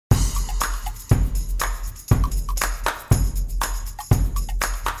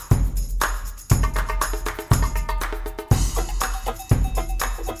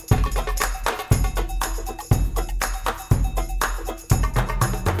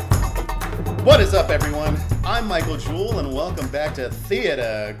What is up, everyone? I'm Michael Jewell, and welcome back to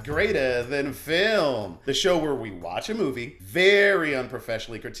Theater Greater Than Film, the show where we watch a movie, very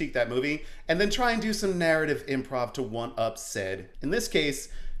unprofessionally critique that movie, and then try and do some narrative improv to one-up said, in this case,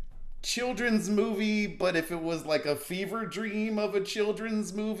 children's movie, but if it was like a fever dream of a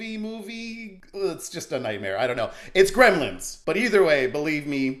children's movie, it's just a nightmare. I don't know. It's Gremlins. But either way, believe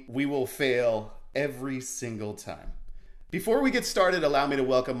me, we will fail every single time. Before we get started, allow me to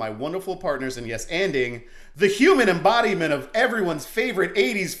welcome my wonderful partners in Yes Anding, the human embodiment of everyone's favorite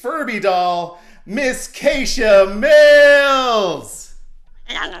 80s Furby doll, Miss Keisha Mills.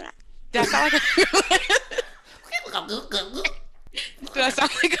 That sound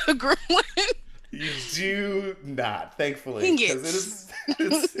like a gremlin? You do not, thankfully, Dang because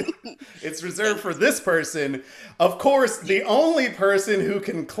it's reserved for this person. Of course, the only person who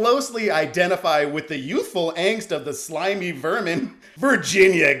can closely identify with the youthful angst of the slimy vermin,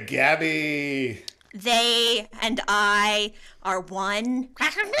 Virginia Gabby. They and I are one.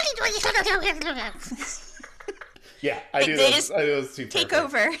 Yeah, I do those two Take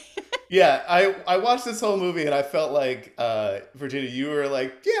perfect. over. Yeah, I watched this whole movie and I felt like Virginia, you were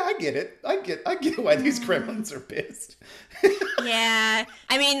like, yeah, I get it. I get why these gremlins are pissed. Yeah,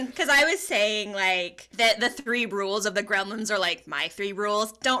 I mean, because I was saying like that the three rules of the Gremlins are like my three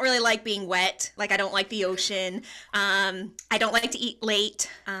rules. Don't really like being wet. Like I don't like the ocean. I don't like to eat late.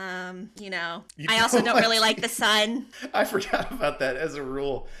 I also don't really like the sun. I forgot about that as a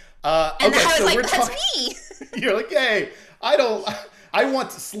rule. And Okay, I was so like, we're that's talking. me. You're like, hey, I want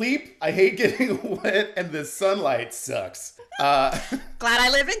to sleep. I hate getting wet, and the sunlight sucks. Glad I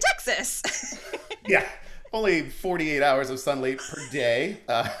live in Texas. Yeah, only 48 hours of sunlight per day.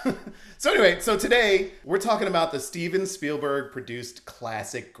 So anyway, today we're talking about the Steven Spielberg produced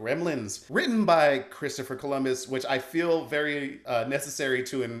classic Gremlins, written by Christopher Columbus, which I feel very necessary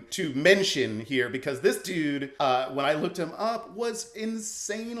to mention here because this dude, when I looked him up, was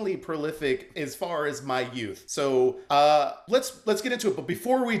insanely prolific as far as my youth. So let's get into it. But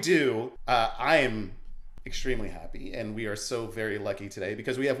before we do, I am extremely happy, and we are so very lucky today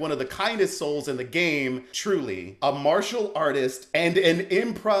because we have one of the kindest souls in the game, truly, a martial artist and an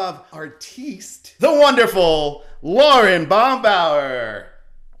improv artiste, the wonderful Lauren Baumbauer.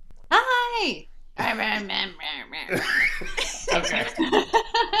 Hi. Okay.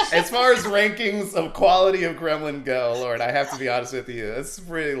 As far as rankings of quality of Gremlin go, Lauren, I have to be honest with you, it's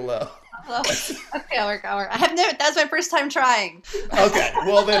pretty low. Okay, I'll work. That's my first time trying. Okay,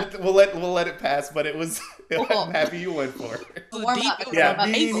 well then we'll let it pass. But it was. Cool. I'm happy you went for it. Warm up. Yeah,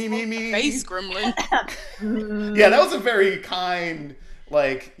 me. Face gremlin. Yeah, that was a very kind,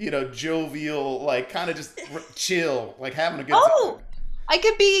 like, jovial, like kind of just chill, like having a good Oh, time. I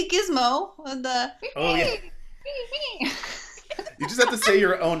could be Gizmo with the. Oh yeah. You just have to say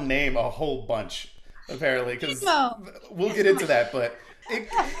your own name a whole bunch, apparently, because Gizmo. we'll get into that. But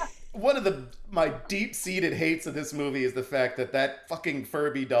one of my deep-seated hates of this movie is the fact that fucking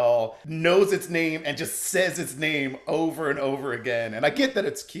Furby doll knows its name and just says its name over and over again. And I get that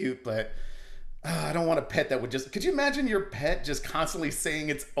it's cute, but I don't want a pet that would just... Could you imagine your pet just constantly saying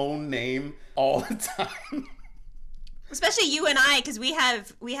its own name all the time? Especially you and I, because we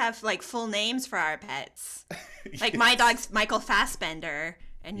have like full names for our pets. Like my dog's Michael Fassbender.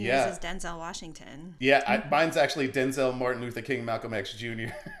 And yours is Denzel Washington. Yeah, mine's actually Denzel, Martin Luther King, Malcolm X Jr.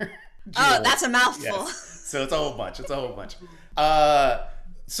 Oh, that's a mouthful. Yes. So it's a whole bunch.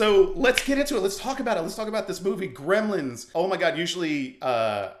 So let's get into it. Let's talk about it. Let's talk about this movie, Gremlins. Oh my God, usually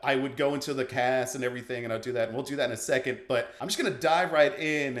I would go into the cast and everything, and I'll do that, and we'll do that in a second. But I'm just going to dive right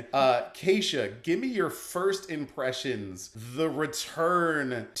in. Keisha, give me your first impressions, the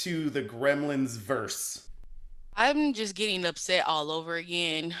return to the Gremlins verse. I'm just getting upset all over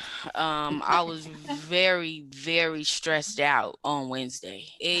again. I was very, very stressed out on Wednesday.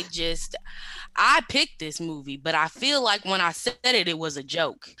 I picked this movie, but I feel like when I said it, it was a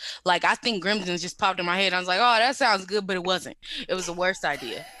joke. Like, I think Gremlins just popped in my head. I was like, oh, that sounds good, but it wasn't. It was the worst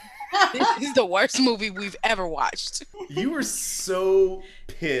idea. This is the worst movie we've ever watched. You were so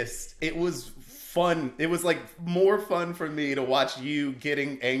pissed. It was fun. It was like more fun for me to watch you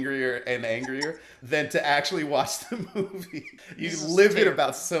getting angrier and angrier than to actually watch the movie. You live it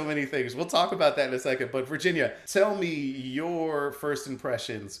about so many things. We'll talk about that in a second. But Virginia, tell me your first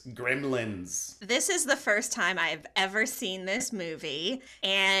impressions. Gremlins. This is the first time I've ever seen this movie,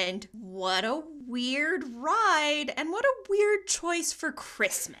 and what a weird ride, and what a weird choice for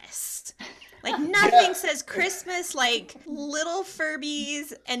Christmas. Like, nothing says Christmas like little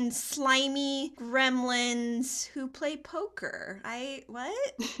Furbies and slimy gremlins who play poker.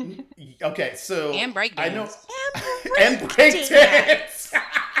 What? Okay, so And breakdance. I know. And And breakdance.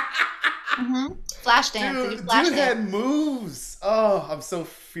 Flash dance. They do Dude, flash dude dance. had moves. Oh, I'm so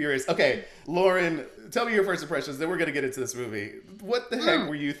furious. Okay, Lauren, tell me your first impressions. Then we're gonna get into this movie. What the heck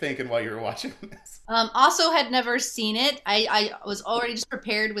were you thinking while you were watching this? Also had never seen it. I was already just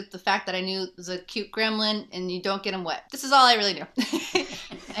prepared with the fact that I knew it was a cute gremlin and you don't get him wet. This is all I really knew.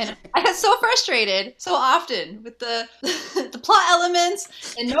 And I got so frustrated so often with the the plot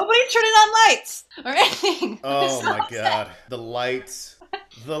elements and nobody turning on lights or anything. Oh my god, the lights.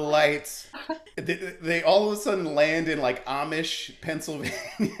 The lights. They all of a sudden land in like Amish, Pennsylvania,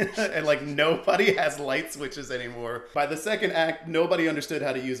 and like nobody has light switches anymore. By the second act, nobody understood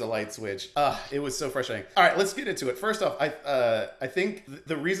how to use a light switch. It was so frustrating. All right, let's get into it. First off, I think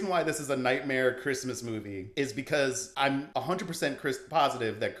the reason why this is a nightmare Christmas movie is because I'm 100%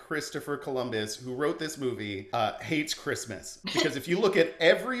 positive that Christopher Columbus, who wrote this movie, hates Christmas. Because if you look at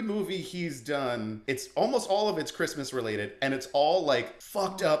every movie he's done, it's almost all of it's Christmas related, and it's all like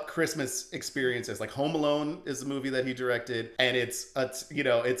fucked up Christmas experiences. Like Home Alone is the movie that he directed, and it's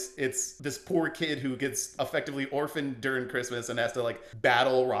this poor kid who gets effectively orphaned during Christmas and has to like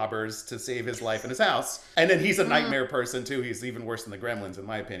battle robbers to save his life and his house. And then he's a nightmare person too. He's even worse than the Gremlins in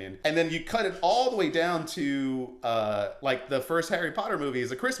my opinion. And then you cut it all the way down to like the first Harry Potter movie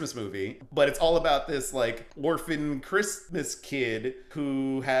is a Christmas movie, but it's all about this like orphan Christmas kid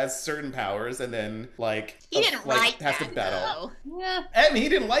who has certain powers and then like He didn't write has that, to battle. though. Yeah. I mean, he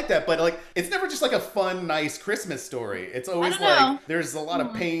didn't like that, but like, it's never just like a fun, nice Christmas story. It's always don't know. like there's a lot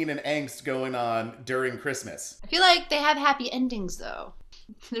of pain and angst going on during Christmas. I feel like they have happy endings though.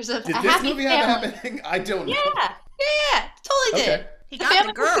 There's a Did this happy movie family. have a happy ending? I don't know. Yeah, totally did. Okay. He The got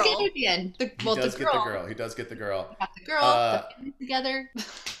family the was girl. together at the end. He does get the girl. He does get the girl. Got the girl. The family together.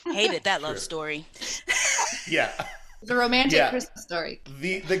 Hated that love True. story. Yeah. The romantic Yeah. Christmas story.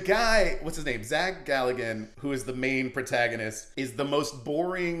 The guy, what's his name? Zach Galligan, who is the main protagonist, is the most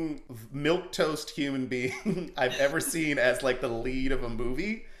boring milquetoast human being I've ever seen as like the lead of a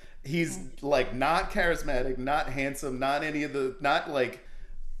movie. He's like not charismatic, not handsome, not any of the, not like,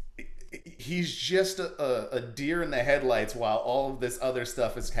 he's just a deer in the headlights while all of this other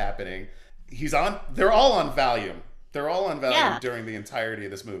stuff is happening. They're all on Valium. They're all on Valium Yeah. during the entirety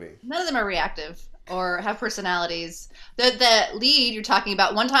of this movie. None of them are reactive or have personalities. The lead you're talking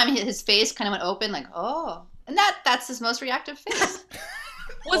about, one time his face kind of went open, like, oh. And that's his most reactive face.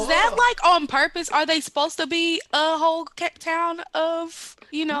 Was that like on purpose? Are they supposed to be a whole town of,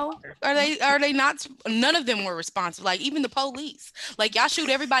 are they not? None of them were responsive. Like even the police. Like y'all shoot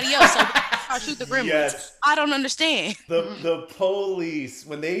everybody else, so y'all shoot the gremlins. Yes. I don't understand. The police,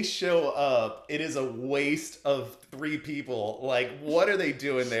 when they show up, it is a waste of 3 people. Like, what are they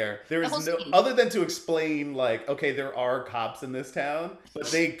doing there? There is whole no, scene. other than to explain, like, okay, there are cops in this town, but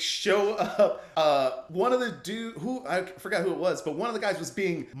they show up. One of the who I forgot who it was, but one of the guys was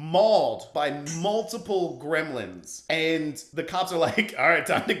being mauled by multiple gremlins, and the cops are like, all right,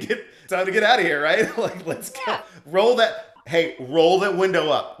 time to get out of here, right? Like, let's go. Roll that window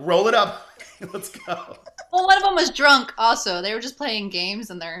up. Roll it up. Let's go. Well, one of them was drunk also. They were just playing games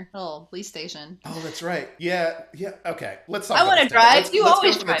in their little police station. Oh, that's right. Yeah. Okay. Let's talk. I about wanna this. drive. Let's You go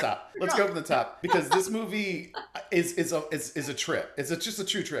always from drive. the top. Let's go from the top because this movie is a trip. It's just a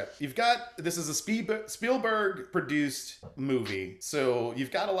true trip. This is a Spielberg produced movie, so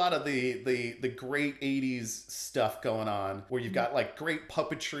you've got a lot of the great 80s stuff going on where you've got like great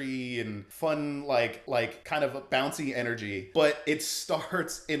puppetry and fun like kind of a bouncy energy, but it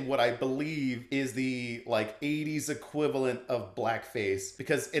starts in what I believe is the like 80s equivalent of blackface,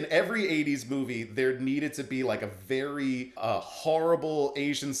 because in every 80s movie there needed to be like a very horrible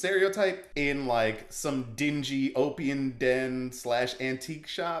Asian stereotype in like some dingy opium den / antique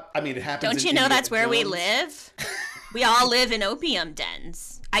shop. I mean, it happens. Don't in you know Indiana that's where we Jones. live? We all live in opium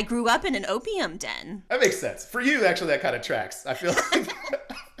dens. I grew up in an opium den. That makes sense. For you, actually, that kind of tracks. I feel like,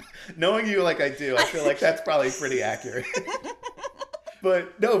 knowing you like I do, I feel like that's probably pretty accurate.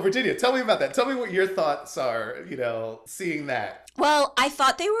 But no, Virginia, tell me about that. Tell me what your thoughts are, seeing that. Well, I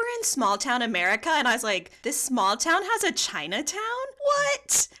thought they were in small town America, and I was like, this small town has a Chinatown?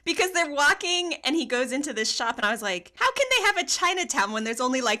 What? Because they're walking, and he goes into this shop, and I was like, how can they have a Chinatown when there's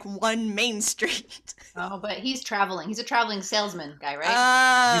only like one main street? Oh, but he's traveling. He's a traveling salesman guy, right?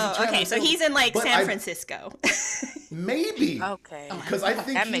 Oh, He's a okay, so traveling- he's in like but San Francisco. Maybe. Okay. Because I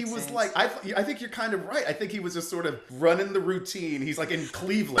think That he makes was sense. like, I think you're kind of right. I think he was just sort of running the routine. He's like in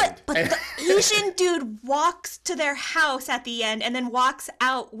Cleveland. But the Asian dude walks to their house at the end and then walks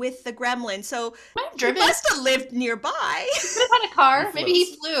out with the gremlin. So Might have he driven. must have lived nearby. Could have had a car. He Maybe he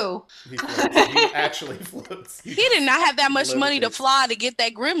floats. flew. He floats. He actually floats. He did not have that much money to Levitates. fly to get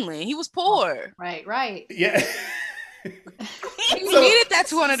that gremlin. He was poor. Right. Yeah. He So- needed that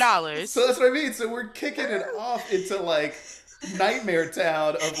that $200. So that's what I mean. So we're kicking it off into like nightmare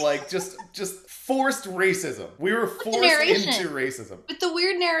town of like just forced racism. We were forced into racism with the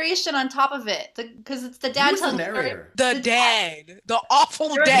weird narration on top of it, because it's the dad telling the story. The dad, the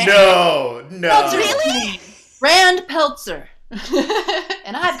awful dad. No. Really? Rand Peltzer.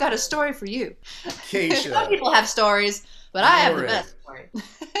 And I've got a story for you. Keisha. Some people have stories, but I have the best story.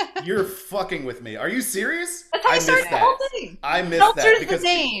 You're fucking with me. Are you serious? That's how I started the whole thing. I missed Peltzer's that because the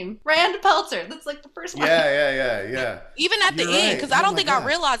name. Rand Peltzer. That's like the first one. Yeah. Even at the end, because I don't think I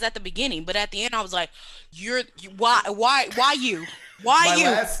realized at the beginning, but at the end I was like, why you? My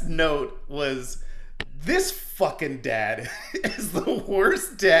last note was, this fucking dad is the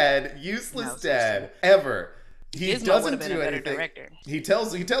worst dad, useless dad ever. He doesn't do anything. He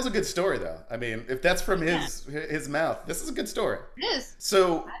tells a good story though. I mean, if that's from his mouth, this is a good story. It is.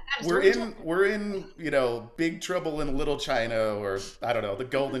 So we're in Big Trouble in Little China, or I don't know, The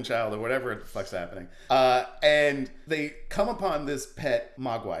Golden Child, or whatever the fuck's happening. And they come upon this pet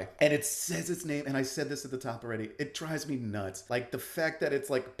Mogwai, and it says its name. And I said this at the top already. It drives me nuts. Like the fact that it's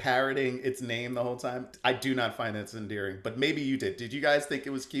like parroting its name the whole time. I do not find that endearing. But maybe you did. Did you guys think it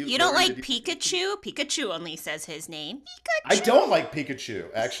was cute? You don't like Pikachu? Pikachu only says his name. Pikachu. I don't like Pikachu,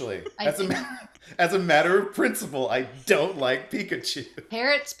 actually. As a matter of principle, I don't like Pikachu.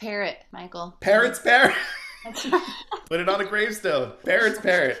 Parrot's parrot, Michael. Parrot's parrot. Put it on a gravestone. Parrot's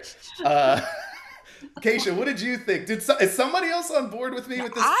parrot. Keisha, what did you think? Is somebody else on board with me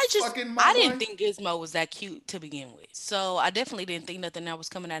with this fucking Mogwai? I didn't think Gizmo was that cute to begin with. So I definitely didn't think nothing that was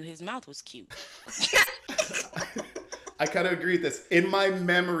coming out of his mouth was cute. I kind of agree with this. In my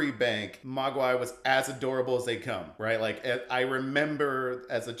memory bank, Mogwai was as adorable as they come, right? Like, I remember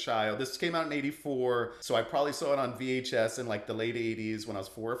as a child, this came out in 84, so I probably saw it on VHS in like the late 80s when I was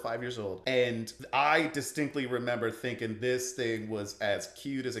 4 or 5 years old. And I distinctly remember thinking this thing was as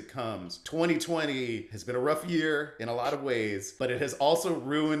cute as it comes. 2020 has been a rough year in a lot of ways, but it has also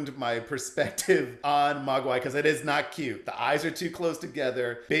ruined my perspective on Mogwai because it is not cute. The eyes are too close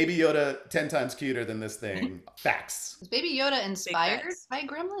together. Baby Yoda, 10 times cuter than this thing. Facts. Baby Yoda inspired by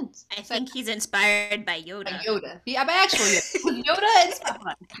Gremlins? I think he's inspired by Yoda. By Yoda. Yeah, by actual Yoda. Was Yoda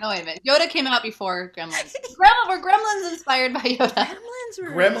inspired? No, wait a minute. Yoda came out before Gremlins. Were Gremlins inspired by Yoda?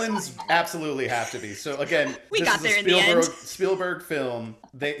 Gremlins absolutely have to be. So again, we got there in the end. Spielberg film.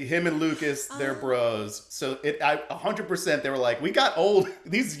 Him and Lucas, they're bros. So 100% they were like, we got old.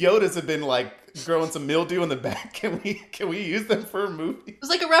 These Yodas have been like growing some mildew in the back. Can we use them for a movie? It was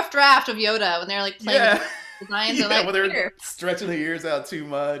like a rough draft of Yoda when they're like playing with designs. When they're stretching the ears out too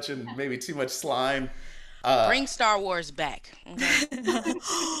much and maybe too much slime. Bring Star Wars back. Okay?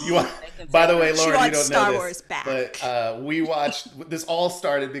 By the way, Lauren, you don't Star know this, Wars back. But we watched. This all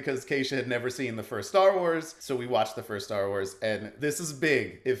started because Keisha had never seen the first Star Wars, so we watched the first Star Wars, and this is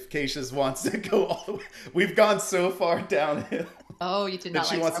big. If Keisha wants to go all the way, we've gone so far downhill. Oh, you did not.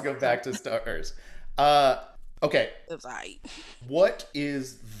 That she wants to go back to Star Wars. Okay. It was right. What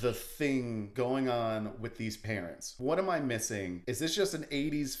is the thing going on with these parents? What am I missing? Is this just an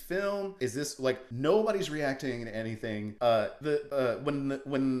 80s film? Is this like nobody's reacting to anything?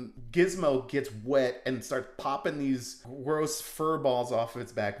 When Gizmo gets wet and starts popping these gross fur balls off of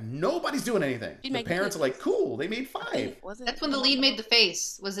its back, nobody's doing anything. The parents are like, cool, they made 5. That's when the lead made the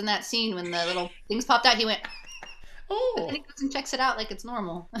face, was in that scene when the little things popped out. He went, oh. And he goes and checks it out like it's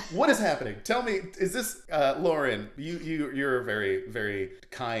normal. What is happening? Tell me, is this, Lauren, you're a very, very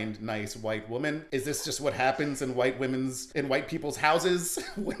kind, nice white woman. Is this just what happens in white people's houses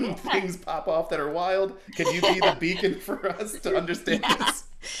when things pop off that are wild? Can you be the beacon for us to understand this?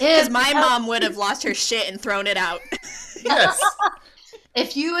 Because my mom would have lost her shit and thrown it out. Yes.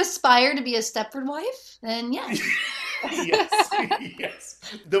 If you aspire to be a Stepford wife, then yes. Yes.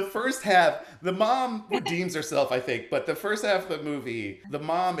 The first half, the mom redeems herself, I think, but the first half of the movie, the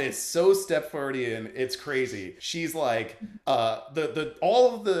mom is so Stepfordian, it's crazy. She's like,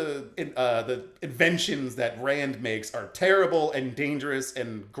 all of the inventions that Rand makes are terrible and dangerous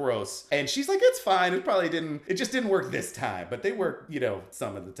and gross, and she's like, it's fine. It just didn't work this time, but they work,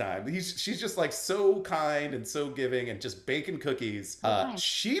 some of the time. She's just like so kind and so giving and just baking cookies.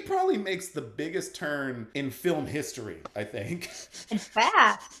 She probably makes the biggest turn in film history, I think. And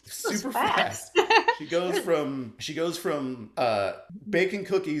fast. Super fast. She goes from baking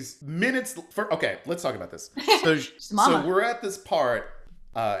cookies minutes. Okay, let's talk about this. So we're at this part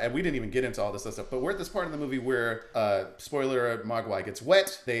And we didn't even get into all this stuff, but we're at this part of the movie where, spoiler alert, Mogwai gets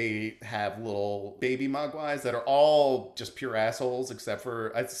wet. They have little baby Mogwais that are all just pure assholes, except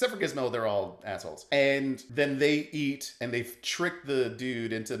for Gizmo, they're all assholes. And then they eat, and they've tricked the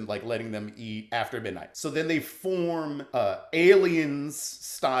dude into like letting them eat after midnight. So then they form aliens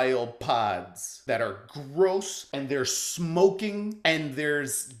style pods that are gross, and they're smoking, and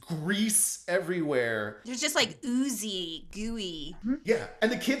there's grease everywhere. There's just like oozy, gooey. Yeah,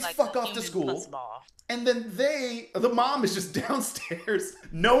 and the kids Like fuck a off to human school. fuzzball. And then the mom is just downstairs,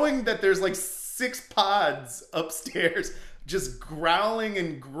 knowing that there's like 6 pods upstairs, just growling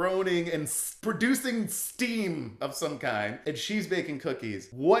and groaning and producing steam of some kind. And she's baking cookies.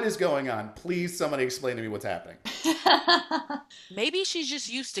 What is going on? Please, somebody explain to me what's happening. Maybe she's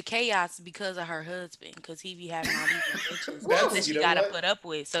just used to chaos because of her husband, because he be having all these inventions That's- that she you know gotta what? put up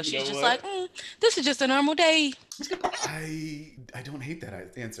with. So You she's know just what? like, this is just a normal day. I don't hate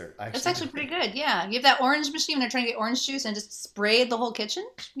that answer. It's actually pretty good. Yeah, you have that orange machine when they're trying to get orange juice and just spray the whole kitchen.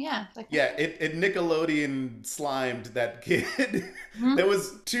 Yeah. Like, Yeah, it Nickelodeon slimed that kid. Mm-hmm. There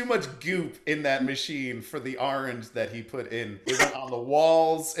was too much goop in that machine for the orange that he put in. It went on the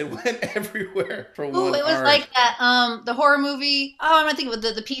walls. It went everywhere for one Ooh, it was orange. like that the horror movie. Oh, I'm not thinking with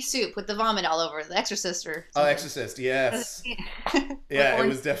the pea soup with the vomit all over, The Exorcist or Oh, something. Exorcist, yes. Yeah. Yeah, it Orange-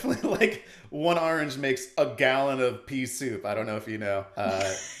 was definitely like one orange makes a gallon of pea soup. I don't know if you know.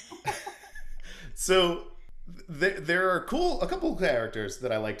 So there are a couple of characters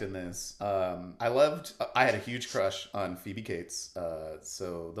that I liked in this. I had a huge crush on Phoebe Cates.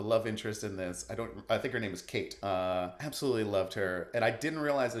 So the love interest in this, I think her name is Kate. Absolutely loved her. And I didn't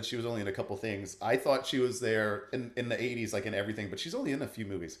realize that she was only in a couple things. I thought she was there in the 80s, like in everything, but she's only in a few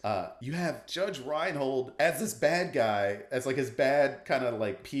movies. You have Judge Reinhold as this bad guy, as like his bad kind of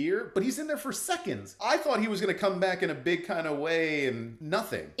like peer, but he's in there for seconds. I thought he was going to come back in a big kind of way and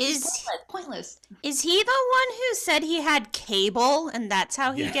nothing. Pointless. Is he the one who said he had cable and that's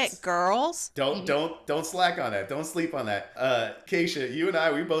how he Yes. get girls? Don't slack on that. Don't sleep on that. Keisha, you and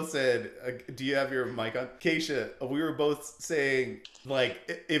I, we both said, do you have your mic on? Keisha, we were both saying, like,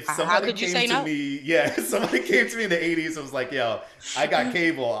 if How somebody could you came say to no? me, if somebody came to me in the 80s and was like, yo, I got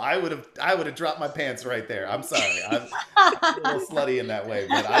cable, I would have dropped my pants right there. I'm sorry. I'm a little slutty in that way,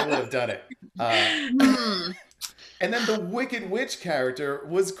 but I would have done it. And then the Wicked Witch character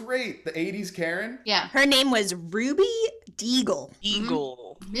was great. The 80s Karen. Yeah. Her name was Ruby Deagle.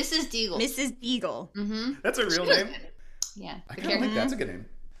 Eagle. Mrs. Deagle. Mrs. Deagle. Mm-hmm. That's a real name. Yeah. I The kind of like character- that's a good name.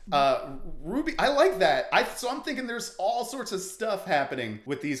 Ruby, I like that. So I'm thinking there's all sorts of stuff happening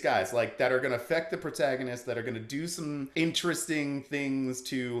with these guys, like that are going to affect the protagonist, that are going to do some interesting things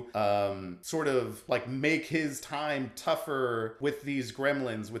to sort of like make his time tougher with these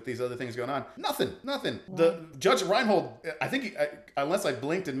gremlins, with these other things going on. Nothing. The Judge Reinhold, I think, unless I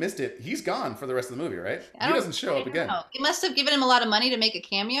blinked and missed it, he's gone for the rest of the movie, right? I He don't- doesn't show I up don't again. know. It must have given him a lot of money to make a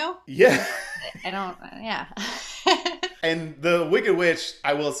cameo. Yeah. I don't. Yeah. And the Wicked Witch,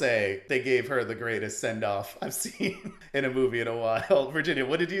 I will say, they gave her the greatest send-off I've seen in a movie in a while. Virginia,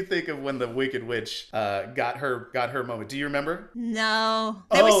 what did you think of when the Wicked Witch got her moment? Do you remember? No.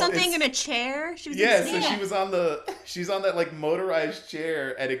 There was Oh, something it's- in a chair. She was Yeah, in so she's on that like motorized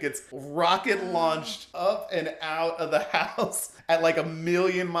chair, and it gets rocket launched up and out of the house at like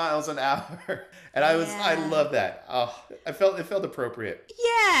 1,000,000 miles an hour. And I Yeah. love that. Oh, it felt appropriate.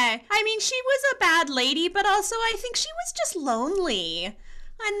 Yeah. I mean, she was a bad lady, but also I think she was just lonely.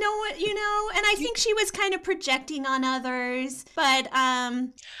 I know what, and I think she was kind of projecting on others, but I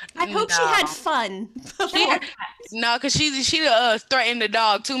hope she had No. fun. No, because she threatened the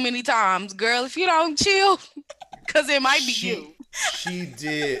dog too many times. Girl, if you don't chill, because it might be you. She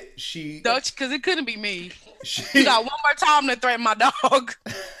did. Because it couldn't be me. She You got one more time to threaten my dog.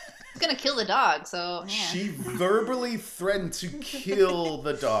 It's gonna kill the dog. So yeah. She verbally threatened to kill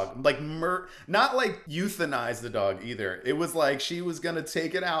the dog, like not like euthanize the dog either. It was like she was gonna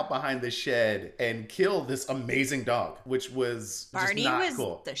take it out behind the shed and kill this amazing dog, which was Barney just not was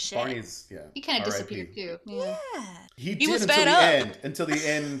cool. the shit. Barney's He kind of R.I.P. disappeared too. Yeah. Yeah. He did was until fed the up. end. Until the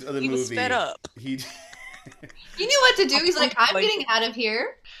end of the He movie. was fed up. He. He knew what to do. He's like, I'm getting out of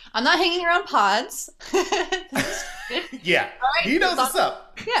here. I'm not hanging around pods. Yeah, right, he knows what's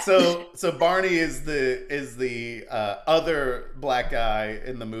up. Yeah. So Barney is the other black guy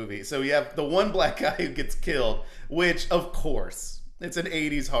in the movie. So you have the one black guy who gets killed, which of course it's an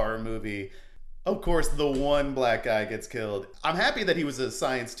 80s horror movie. Of course, the one black guy gets killed. I'm happy that he was a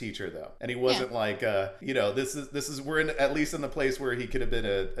science teacher though, and he wasn't like this is we're at least in the place where he could have been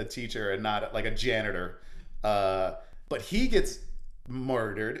a teacher and not like a janitor. But he gets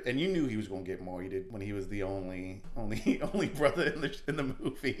murdered, and you knew he was going to get murdered when he was the only brother in the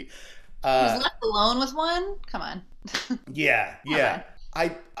movie. He was left alone with one? Come on. Yeah.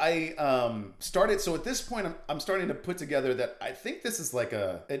 I started, so at this point I'm starting to put together that I think this is like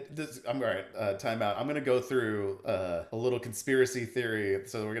I'm all right, time out. I'm going to go through a little conspiracy theory.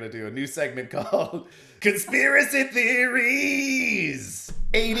 So we're going to do a new segment called Conspiracy Theories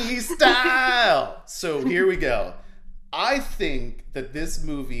 80s Style. So here we go. I think that this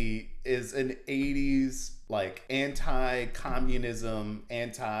movie is an 80s like anti-communism,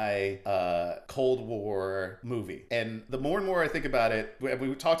 anti-Cold War movie. And the more and more I think about it,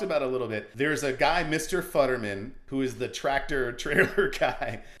 we talked about it a little bit, there's a guy, Mr. Futterman, who is the tractor trailer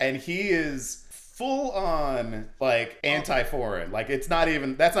guy, and he is full on like anti-foreign. Like that's not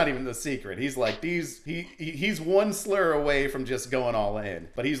even the secret. He's like he's one slur away from just going all in.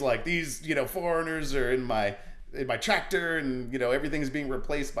 But he's like, these, foreigners are in my tractor, and everything's being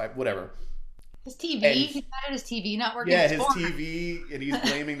replaced by whatever. His TV. He's mad at his TV not working. Yeah, his TV, and he's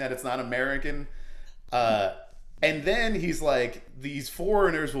blaming that it's not American. And then he's like, these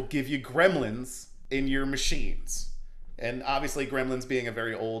foreigners will give you gremlins in your machines. And obviously gremlins being a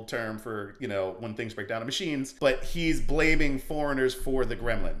very old term for, when things break down in machines. But he's blaming foreigners for the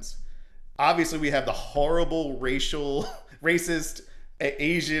gremlins. Obviously we have the horrible racist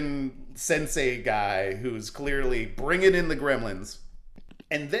Asian sensei guy who's clearly bringing in the gremlins.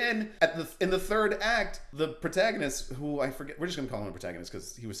 And then in the third act, the protagonist, who I forget, we're just going to call him a protagonist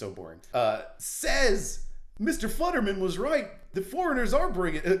because he was so boring, says, Mr. Futterman was right. The foreigners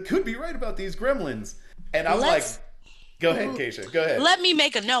could be right about these gremlins. And I'm like, go ahead, Keisha, go ahead. Let me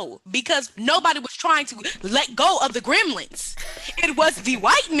make a note, because nobody was trying to let go of the gremlins. It was the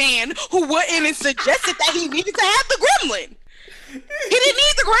white man who went in and suggested that he needed to have the gremlin. He didn't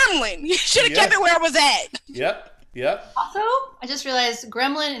need the gremlin. He should have kept it where it was at. Yep. Also, I just realized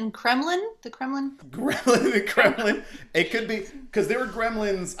Gremlin and Kremlin. The Kremlin. Gremlin and Kremlin. It could be because there were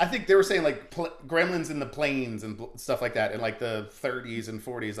gremlins. I think they were saying like gremlins in the plains and stuff like that in like the 30s and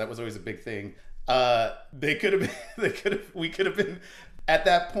 40s. That was always a big thing. We could have been at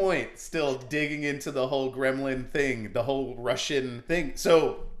that point still digging into the whole gremlin thing, the whole Russian thing.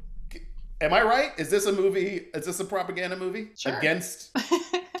 So, am I right? Is this a propaganda movie? Sure.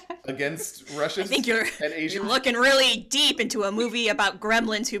 Against Russians? I think you're looking really deep into a movie about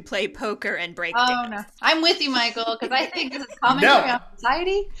gremlins who play poker and break dance. Oh no, I'm with you, Michael, because I think this is commentary on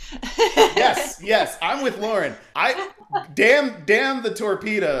society. Yes, I'm with Lauren. Damn the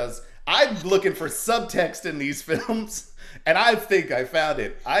torpedoes. I'm looking for subtext in these films, and I think I found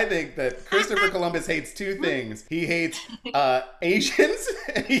it. I think that Christopher Columbus hates two things. He hates Asians,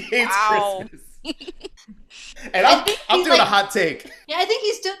 and he hates Christmas. And I'm doing a hot take. Yeah, I think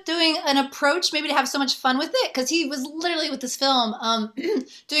he's doing an approach maybe to have so much fun with it, because he was literally with this film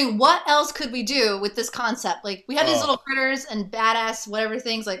doing what else could we do with this concept? Like, we have these little critters and badass whatever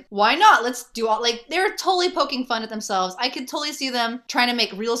things, like, why not? Let's do all, like, they're totally poking fun at themselves. I could totally see them trying to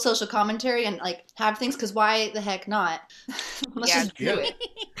make real social commentary and like have things, because why the heck not? Let's just do it.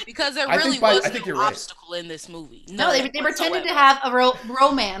 Because there really was no right. obstacle in this movie. No, they pretended to have a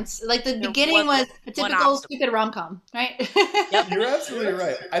romance. Like the beginning was a typical stupid rom-com, right? Yep. You're absolutely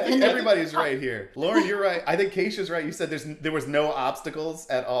right. I think everybody's right here. Lauren, you're right. I think Keisha's right. You said there was no obstacles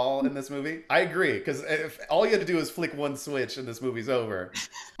at all in this movie. I agree, because if all you had to do is flick one switch and this movie's over.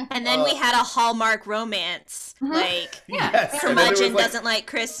 And then we had a Hallmark romance. Mm-hmm. Like, yes. curmudgeon doesn't like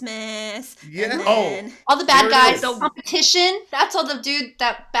Christmas. Yeah. All the bad guys, the competition. That's all that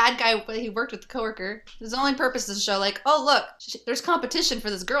bad guy, he worked with the coworker. His only purpose is to show like, oh, look, there's competition for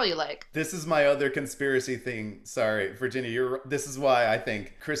this girl you like. This is my other conspiracy thing. Sorry, Virginia, this is why I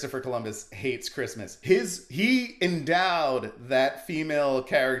think Christopher Columbus hates Christmas. He endowed that female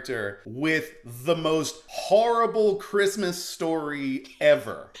character with the most horrible Christmas story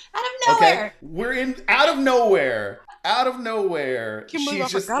ever. Out of nowhere. Okay? Out of nowhere,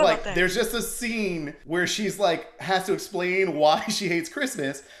 she's just like, there's just a scene where she's like, has to explain why she hates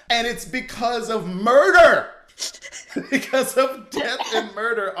Christmas, and it's because of murder. Because of death and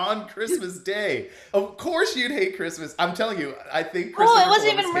murder on Christmas Day. Of course you'd hate Christmas. I'm telling you, I think Christopher Columbus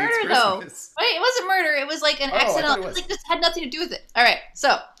hates Christmas. It wasn't even murder, though. Wait, it wasn't murder. It was like an accidental. It just had nothing to do with it. All right,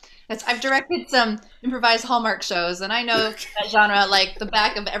 so I've directed some improvised Hallmark shows, and I know that genre like the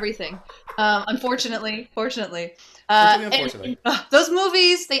back of everything. Unfortunately. Those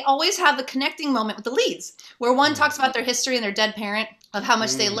movies, they always have the connecting moment with the leads, where one talks about their history and their dead parent, of how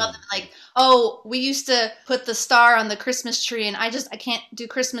much they love them. Like, oh, we used to put the star on the Christmas tree, and I can't do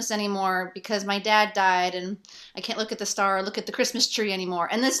Christmas anymore because my dad died, and I can't look at the star or look at the Christmas tree anymore.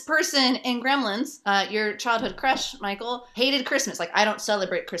 And this person in Gremlins, your childhood crush, Michael, hated Christmas. Like, I don't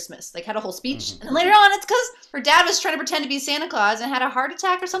celebrate Christmas. Like, had a whole speech. And then later on, it's because her dad was trying to pretend to be Santa Claus and had a heart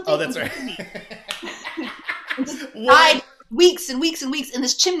attack or something. Oh, that's right. Died weeks and weeks and weeks in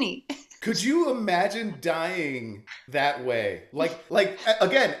this chimney. Could you imagine dying that way? Like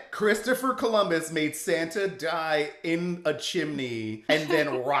again, Christopher Columbus made Santa die in a chimney and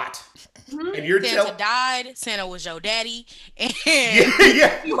then rot. And you're Santa died. Santa was your daddy. And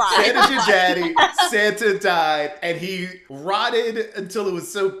yeah. Right. Santa's your daddy. Santa died, and he rotted until it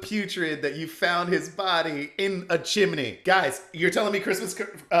was so putrid that you found his body in a chimney. Guys, you're telling me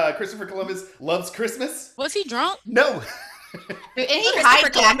Christopher Columbus loves Christmas? Was he drunk? No. And he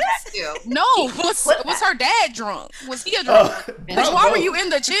hijacked that too. No. Was her dad drunk? Was he a drunk? Bitch, why were you in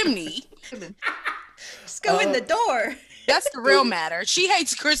the chimney? Just go in the door. That's the real matter. She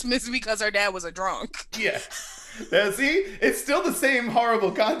hates Christmas because her dad was a drunk. Yeah. Now, see, it's still the same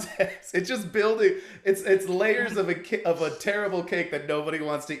horrible context. It's just building. It's layers of a terrible cake that nobody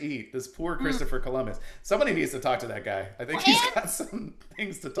wants to eat. This poor Christopher Columbus. Somebody needs to talk to that guy. I think he's got some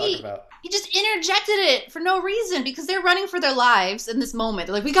things to talk about. He just interjected it for no reason because they're running for their lives in this moment.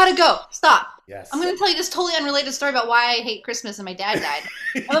 They're like, we gotta go. Stop. Yes. I'm going to tell you this totally unrelated story about why I hate Christmas and my dad died.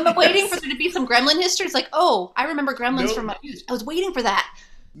 And I'm waiting for there to be some Gremlin history. It's like, oh, I remember Gremlins from my youth. I was waiting for that.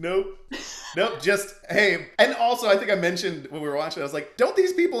 Nope. Just, hey. And also, I think I mentioned when we were watching, I was like, don't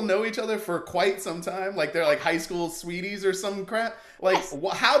these people know each other for quite some time? Like, they're like high school sweeties or some crap? Like,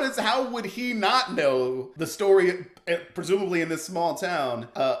 yes. How would he not know the story, presumably in this small town,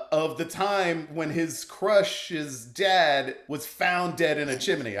 of the time when his crush's dad was found dead in a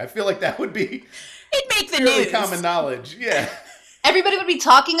chimney? I feel like that would be It'd make the fairly news. common knowledge. Yeah. Everybody would be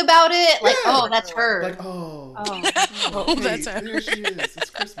talking about it. Like, oh, that's her. Like, oh, That's her. there she is. It's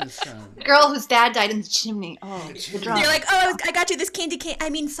Christmas time. The girl whose dad died in the chimney. Oh, the drunk. You're like, oh, I got you this candy cane.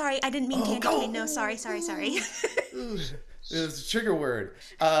 I mean, sorry, I didn't mean candy cane. No, sorry. Ooh, it was a trigger word.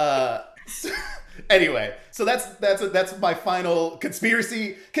 Anyway, so that's my final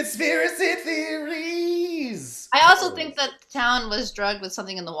conspiracy theories. I also think that the town was drugged with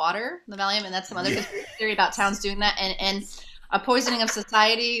something in the water, the Valium, and that's some other conspiracy theory about towns doing that, and a poisoning of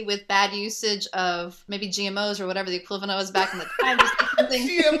society with bad usage of maybe GMOs or whatever the equivalent was back in the time. Just something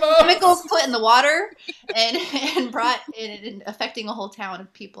chemicals put in the water and brought in affecting a whole town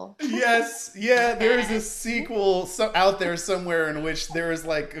of people. Yes, yeah, there is a sequel out there somewhere in which there is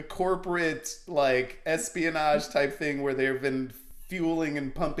like a corporate like espionage type thing where they've been fueling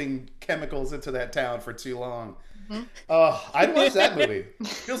and pumping chemicals into that town for too long. I'd watch that movie.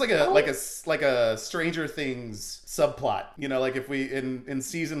 Feels like a Stranger Things subplot. You know, like if we in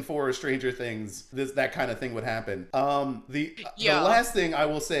season 4 of Stranger Things, that kind of thing would happen. The last thing I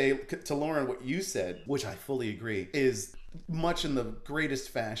will say to Lauren, what you said, which I fully agree, is much in the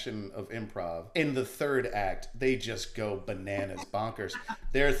greatest fashion of improv. In the third act, they just go bananas, bonkers.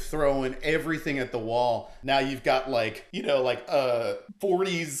 They're throwing everything at the wall. Now you've got like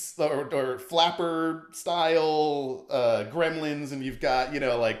 40s or flapper style gremlins, and you've got,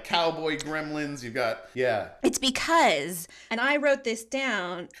 like cowboy gremlins. You've got, It's because, and I wrote this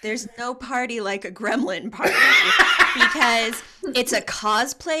down, there's no party like a gremlin party. Because it's a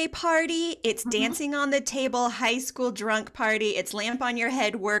cosplay party, it's dancing on the table, high school drunk party, it's lamp on your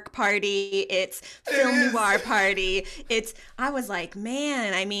head work party, it's film noir party. I was like,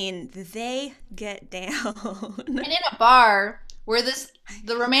 man, I mean, they get down. And in a bar where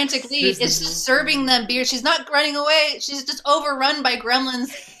the romantic lead is just serving them beer. She's not running away. She's just overrun by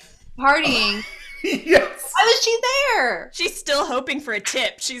gremlins partying. Yes. Why was she there? She's still hoping for a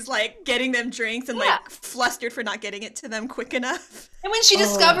tip. She's like getting them drinks and like flustered for not getting it to them quick enough. And when she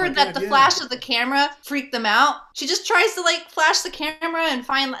discovered that the flash of the camera freaked them out, she just tries to like flash the camera and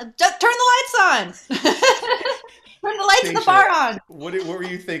turn the lights on. Turn the lights in the bar on. What were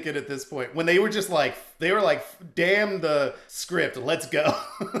you thinking at this point? When they were damn the script, let's go.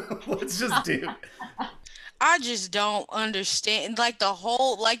 Let's just do it. I just don't understand, like the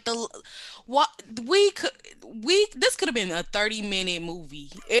whole, like this could have been a 30-minute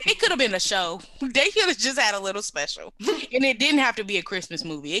movie. It could have been a show. They could have just had a little special, and it didn't have to be a Christmas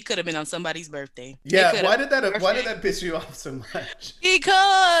movie. It could have been on somebody's birthday. Yeah, why did that piss you off so much?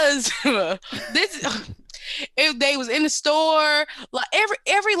 Because if they was in the store, like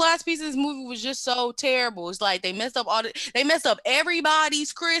every last piece of this movie was just so terrible. It's like they messed up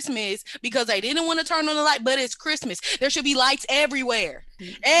everybody's Christmas because they didn't want to turn on the light, but it's Christmas. There should be lights everywhere.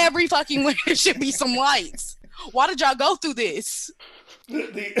 Every fucking way there should be some lights. Why did y'all go through this?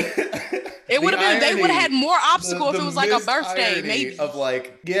 It would have been. They would have had more obstacle if the it was like a missed birthday, irony maybe. of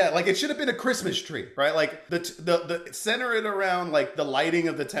like, yeah, like it should have been a Christmas tree, right? Like the center it around like the lighting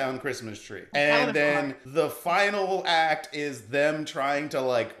of the town Christmas tree, and then the final act is them trying to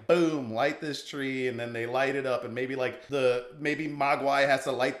like boom light this tree, and then they light it up, and maybe like maybe Mogwai has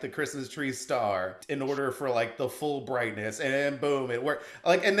to light the Christmas tree star in order for like the full brightness, and then boom it worked.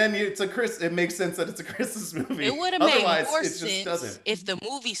 Like, and then it makes sense that it's a Christmas movie. It would have made Otherwise, more it just sense doesn't. if the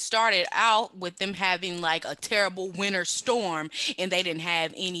movie started out with them having like a terrible winter storm and they didn't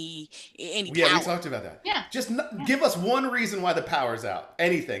have any Yeah, power. we talked about that. Yeah. Just give us one reason why the power's out.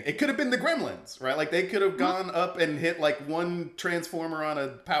 Anything. It could have been the Gremlins, right? Like they could have gone up and hit like one transformer on a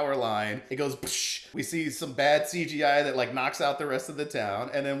power line. It goes, psh. We see some bad CGI that like knocks out the rest of the town.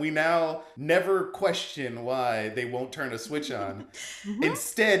 And then we now never question why they won't turn a switch on.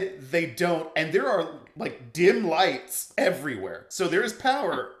 Instead, they don't. And there are like dim lights everywhere. So there's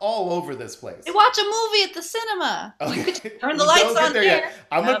power all over this place. They watch a movie at the cinema. Okay. Turn the We lights don't get on there there. yet.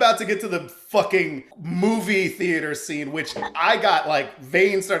 I'm about to get to the fucking movie theater scene, which I got like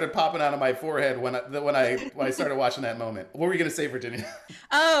veins started popping out of my forehead when I started watching that moment. What were you gonna say, Virginia?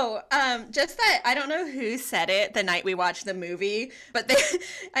 Oh, just that I don't know who said it the night we watched the movie, but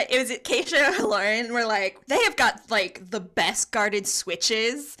it was Keisha and Lauren were like, they have got like the best guarded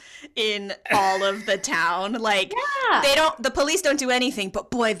switches in all of the town. Like the police don't do anything, but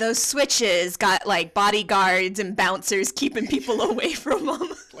boy, those switches got like bodyguards and bouncers keeping people away from them.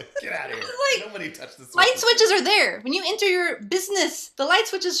 Like, get out of here. Like, Nobody touched the switch. Light switches are there. When you enter your business, the light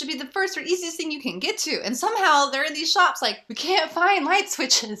switches should be the first or easiest thing you can get to. And somehow they're in these shops like, we can't find light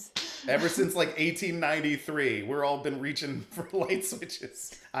switches. Ever since like 1893, we're all been reaching for light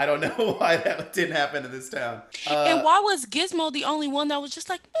switches. I don't know why that didn't happen in this town. And why was Gizmo the only one that was just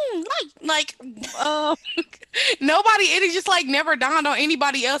like, nobody, it just like never dawned on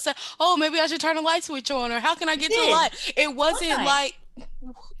anybody else that, oh, maybe I should turn the light switch on, or how can I get to the light? It wasn't like...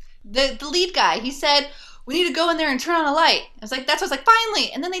 The lead guy, he said, we need to go in there and turn on a light. I was like, that's what I was like,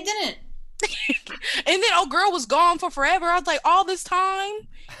 finally. And then they didn't. And then old girl was gone for forever. I was like, all this time?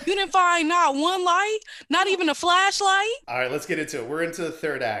 You didn't find not one light? Not even a flashlight? All right, let's get into it. We're into the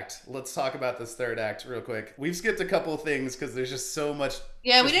third act. Let's talk about this third act real quick. We've skipped a couple of things because there's just so much.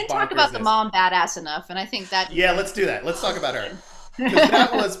 Yeah, we didn't talk about the mom badass enough, and I think that... Yeah, let's do that. Let's talk about her. Because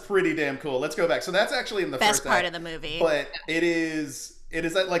that was pretty damn cool. Let's go back. So that's actually in the Best first part act, of the movie. But it is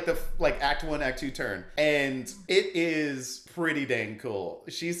at like the act 1, act 2 turn. And it is pretty dang cool.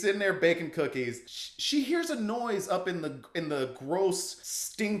 She's sitting there baking cookies. She hears a noise up in the gross,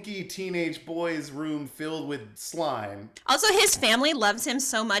 stinky teenage boy's room filled with slime. Also, his family loves him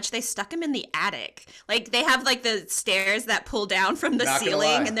so much they stuck him in the attic. Like they have like the stairs that pull down from the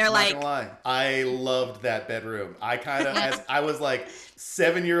ceiling, and they're like, not gonna lie. I loved that bedroom. I kind of, as I was like,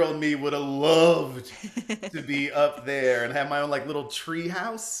 7-year-old me would have loved to be up there and have my own like little tree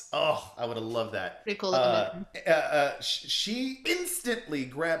house. Oh, I would have loved that. Pretty cool looking bedroom. She instantly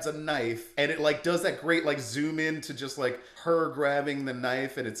grabs a knife, and it like does that great like zoom in to just like her grabbing the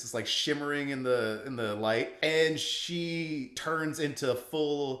knife, and it's just like shimmering in the light, and she turns into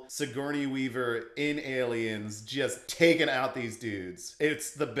full Sigourney Weaver in Aliens, just taking out these dudes.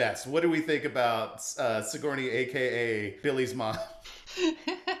 It's the best. What do we think about Sigourney, aka Billy's mom?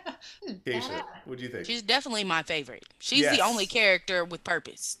 Keisha, what do you think? She's definitely my favorite. She's Yes. the only character with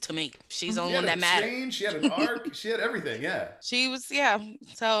purpose to me. She's the only one that matters. She had an arc. She had everything. Yeah. She was, yeah.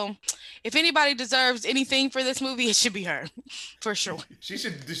 So if anybody deserves anything for this movie, it should be her, for sure. She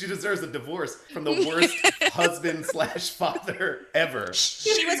deserves a divorce from the worst husband/father ever.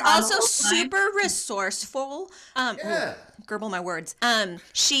 she was also super resourceful. Yeah. Gerbil my words.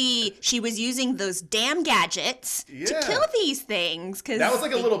 She was using those damn gadgets to Yeah. kill these things. Cause That was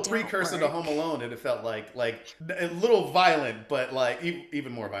like a they little don't precursor to work. Home Alone, and it felt like a little violent, but like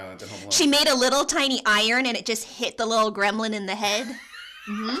even more violent than Home Alone. She made a little tiny iron and it just hit the little gremlin in the head.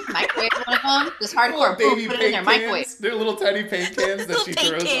 Microwave one of them. Just hardcore. Little Boom, put it in there. Microwave. cans. They're little tiny paint cans that Little she paint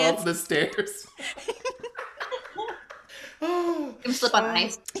throws cans. off the stairs. Let him slip on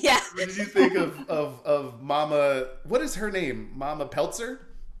ice. Yeah. What did you think of Mama? What is her name? Mama Peltzer?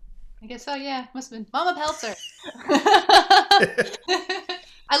 I guess so, yeah. Must have been Mama Peltzer.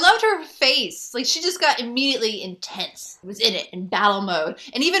 I loved her face. Like, she just got immediately intense. It was in it, in battle mode.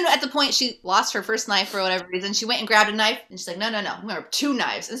 And even at the point she lost her first knife for whatever reason, she went and grabbed a knife, and she's like, no, I'm gonna have 2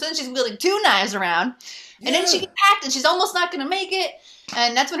 knives. And so then she's wielding 2 knives around. And then she gets hacked, and she's almost not gonna make it.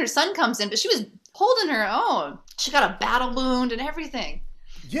 And that's when her son comes in, but she was holding her own. She got a battle wound and everything.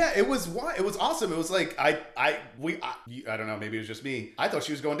 Yeah, it was awesome. It was like I don't know, maybe it was just me. I thought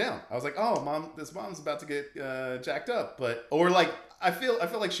she was going down. I was like, oh, this mom's about to get jacked up, or like I feel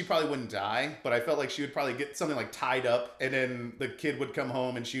like she probably wouldn't die, but I felt like she would probably get something like tied up, and then the kid would come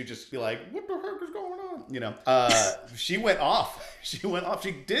home and she would just be like, what the heck is going on? You know, she went off. She went off.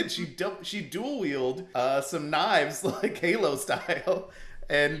 She did. She dual wield some knives like Halo style.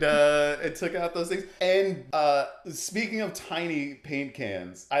 And it took out those things. And speaking of tiny paint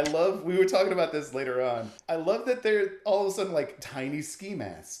cans, we were talking about this later on. I love that they're all of a sudden like tiny ski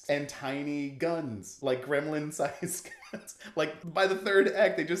masks and tiny guns, like gremlin size guns. Like by the third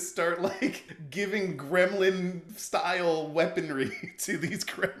act, they just start like giving gremlin style weaponry to these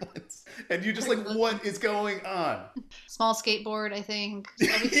gremlins. And you're just like, what is going on? Small skateboard, I think.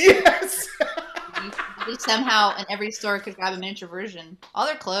 Yes! Somehow in every store could grab a miniature version. All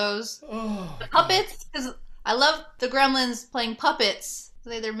their clothes. Oh, the puppets, because I love the gremlins playing puppets.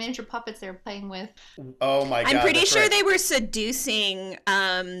 They're miniature puppets they're playing with. Oh my God. I'm pretty sure they were seducing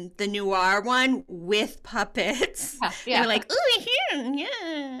the noir one with puppets. Yeah. They were like, ooh, here,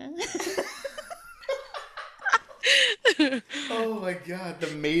 yeah. Oh my God, the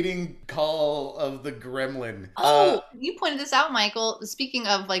mating call of the gremlin. You pointed this out, Michael. Speaking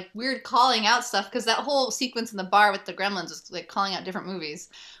of like weird calling out stuff, because that whole sequence in the bar with the gremlins was like calling out different movies.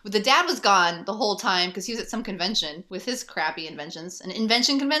 The dad was gone the whole time because he was at some convention with his crappy inventions, an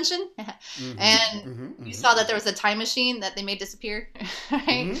invention convention. And you saw that there was a time machine that they made disappear,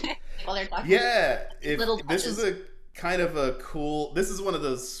 right? While they're talking. Yeah, this is a kind of a cool, this is one of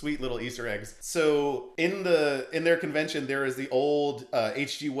those sweet little Easter eggs. So in their convention, there is the old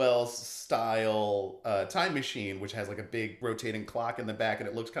H.G. Wells style time machine, which has like a big rotating clock in the back, and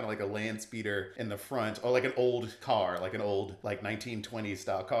it looks kind of like a land speeder in the front, or like an old car, like an old like 1920s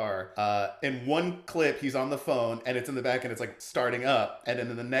style car. In one clip, he's on the phone and it's in the back and it's like starting up, and then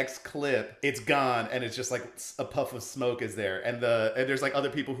in the next clip, it's gone and it's just like a puff of smoke is there, and there's like other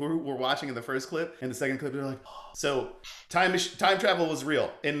people who were watching in the first clip, and the second clip they're like, so time travel was real.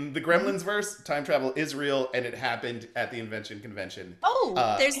 In the Gremlins verse, time travel is real, and it happened at the invention convention.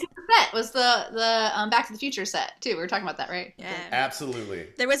 There's the set was the Back to the Future set too. We were talking about that, right? Yeah, absolutely.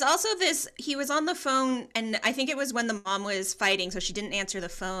 There was also this. He was on the phone, and I think it was when the mom was fighting, so she didn't answer the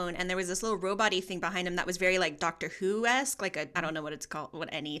phone. And there was this little robot-y thing behind him that was very like Doctor Who-esque, like I don't know what it's called, what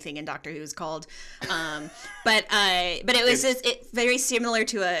anything in Doctor Who is called, but it was very similar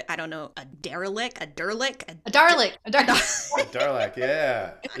to a derelict. A Darlac,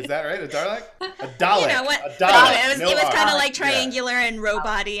 yeah. Is that right? A Darlac? A Dalek. You know what? A Dalek. It was kind of like triangular and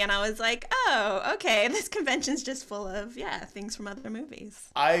robot-y, and I was like, oh, okay, this convention's just full of, things from other movies.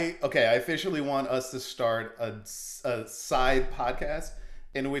 I officially want us to start a side podcast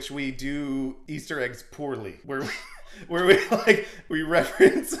in which we do Easter eggs poorly, where we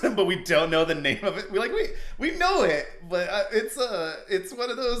reference them, but we don't know the name of it. We know it, but it's one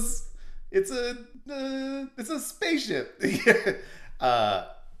of those. It's a spaceship.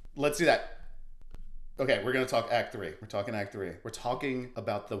 Let's do that. Okay, we're going to talk Act 3. We're talking Act 3. We're talking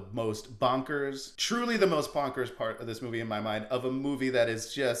about the most bonkers, truly the most bonkers part of this movie in my mind, of a movie that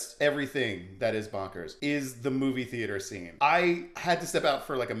is just everything that is bonkers, is the movie theater scene. I had to step out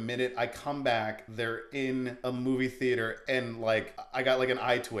for like a minute. I come back, they're in a movie theater, and like I got like an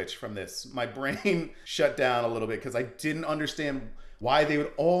eye twitch from this. My brain shut down a little bit because I didn't understand why they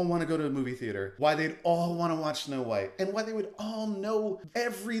would all want to go to a movie theater, why they'd all want to watch Snow White, and why they would all know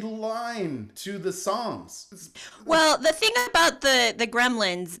every line to the songs. Well, the thing about the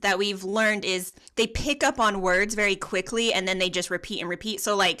Gremlins that we've learned is they pick up on words very quickly, and then they just repeat and repeat.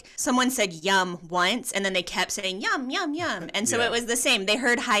 So like someone said yum once, and then they kept saying yum, yum, yum. And so it was the same. They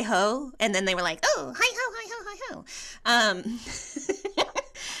heard hi ho, and then they were like, oh, hi ho, hi ho, hi ho.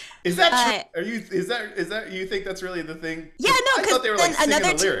 Is that true? Is that you think that's really the thing? Yeah, no, I thought they were like singing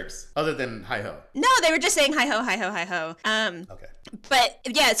the the lyrics other than hi ho. No, they were just saying hi ho, hi ho, hi ho. Okay. But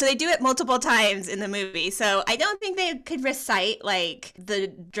yeah, so they do it multiple times in the movie. So I don't think they could recite like the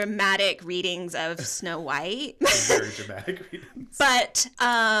dramatic readings of Snow White. Very dramatic readings. But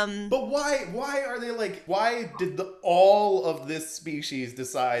why are they like? Why did all of this species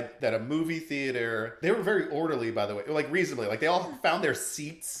decide that a movie theater? They were very orderly, by the way, like reasonably. Like they all found their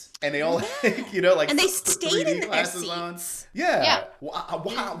seats. And they all, and they stayed in their seats. On. Yeah.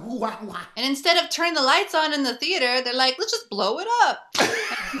 And instead of turning the lights on in the theater, they're like, let's just blow it up.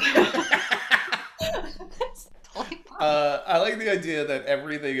 I like the idea that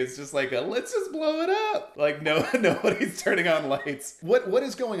everything is just like let's just blow it up. Like nobody's turning on lights. What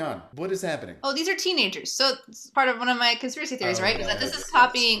is going on? What is happening? Oh, these are teenagers. So it's part of one of my conspiracy theories, Oh, right? Is no, that this this is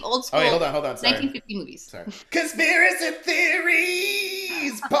copying old school Oh, wait, hold on. Sorry. 1950 movies. Sorry. Conspiracy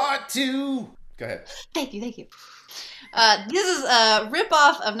theories part 2. Go ahead. Thank you. This is a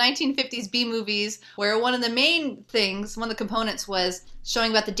ripoff of 1950s B movies where one of the components was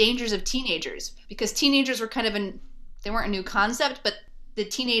showing about the dangers of teenagers, because teenagers were they weren't a new concept, but the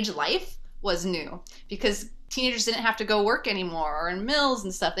teenage life was new because teenagers didn't have to go work anymore or in mills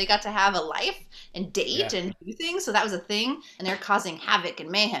and stuff. They got to have a life and date and do things. So that was a thing. And they're causing havoc and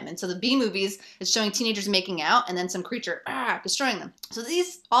mayhem. And so the B movies is showing teenagers making out and then some creature destroying them. So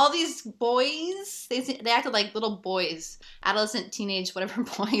all these boys, they acted like little boys, adolescent, teenage, whatever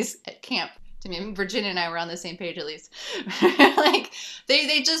boys at camp. To me, Virginia and I were on the same page at least. Like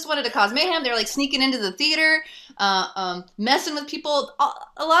they just wanted to cause mayhem. They were like sneaking into the theater, messing with people.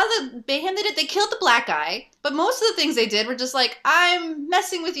 A lot of the mayhem they did, they killed the black guy. But most of the things they did were just like, I'm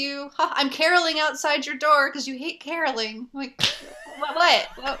messing with you. I'm caroling outside your door because you hate caroling. Like, what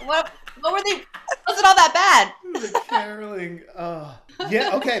were they? Wasn't all that bad? The caroling. Yeah.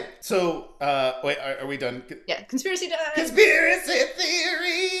 Okay. So, wait. Are we done? Yeah. Conspiracy time. Conspiracy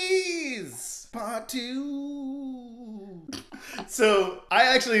theories part 2. So I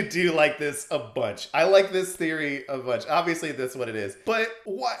actually do like this a bunch. I like this theory a bunch. Obviously, that's what it is. But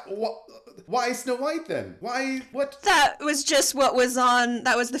why Snow White then? Why? What? That was just what was on.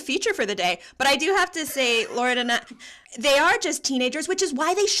 That was the feature for the day. But I do have to say, Lauren and they are just teenagers, which is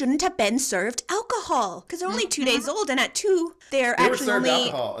why they shouldn't have been served alcohol, because they're only 2 days old, and at 2, they were actually served only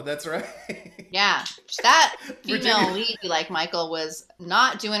alcohol. That's right. Yeah, that Virginia. female lead, like Michael, was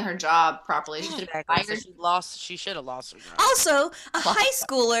not doing her job properly. She should have been fired. She should have lost her job. Also, a high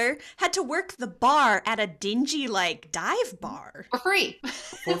schooler had to work the bar at a dingy, dive bar. For free.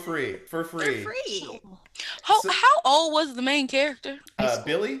 For free. For free. How old was the main character?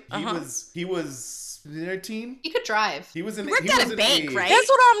 Billy. Uh-huh. He was 13. He could drive. He was in. He worked he at was a in bank, age. right? That's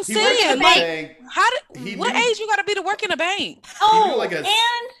what I'm He worked at saying. a Like, bank. what age you gotta be to work in a bank? Oh, like and he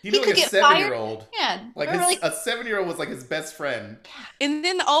he knew could like a get fired. 7-year-old. Yeah, Like a 7-year-old was like his best friend. And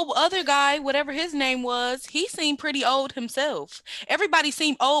then the other guy, whatever his name was, he seemed pretty old himself. Everybody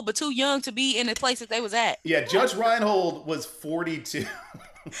seemed old but too young to be in the place that they was at. Yeah, Judge Reinhold was 42.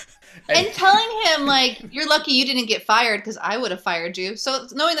 and telling him like, you're lucky you didn't get fired because I would have fired you. So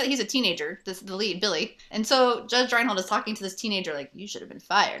knowing that he's a teenager, the lead Billy, and so Judge Reinhold is talking to this teenager like, you should have been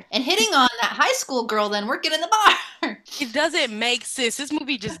fired, and hitting on that high school girl then working in the bar. It doesn't make sense. This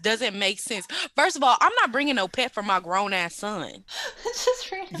movie just doesn't make sense. First of all, I'm not bringing no pet for my grown ass son. It's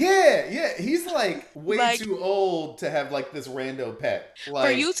just random. Yeah, he's like way Like- too old to have like this rando pet. Like,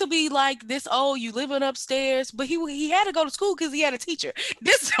 For you to be like this old, you living upstairs, but he had to go to school because he had a teacher.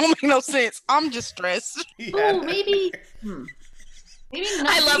 This don't make no sense. I'm just stressed. he Oh, had- maybe. Maybe not.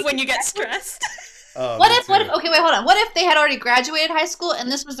 I love when you get stressed. Oh, What me if? too. Okay, wait, hold on. What if they had already graduated high school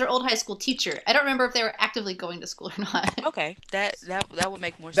and this was their old high school teacher? I don't remember if they were actively going to school or not. Okay, that would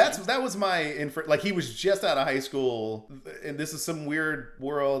make more sense. That was my like he was just out of high school, and this is some weird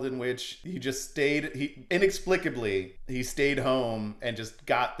world in which he just inexplicably stayed home and just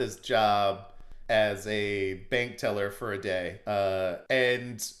got this job as a bank teller for a day.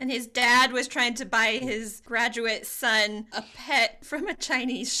 And his dad was trying to buy his graduate son a pet from a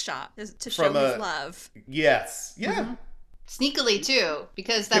Chinese shop to show From his a- love. yes, yeah. Mm-hmm. Sneakily too,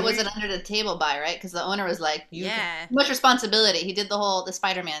 because that Can was we- an under the table buy, right? Because the owner was like, Yeah. too much responsibility. He did the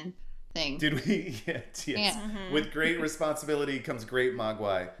Spider-Man thing. Did we? Yes. Yeah. With great responsibility comes great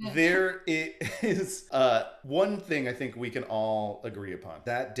mogwai. There is one thing I think we can all agree upon.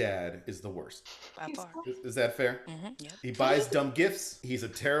 That dad is the worst. By far. Is that fair? Yep. He buys dumb gifts. He's a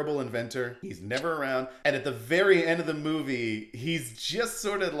terrible inventor. He's never around. And at the very end of the movie, he's just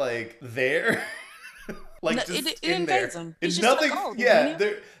sort of like there. Like No, just it in invades there. him. It's He's just nothing. like, oh, Yeah,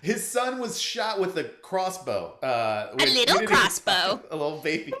 really? his son was shot with a crossbow. Which little we didn't even- crossbow. A little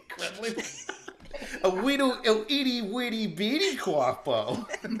baby gremlin. A itty bitty bitty crossbow.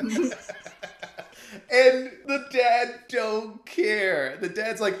 And the dad don't care. The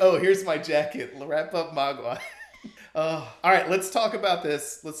dad's like, "Oh, here's my jacket. Wrap up Mogwai." All right, let's talk about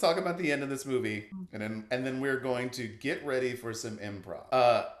this. Let's talk about the end of this movie, and then we're going to get ready for some improv.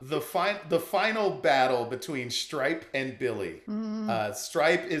 The final battle between Stripe and Billy.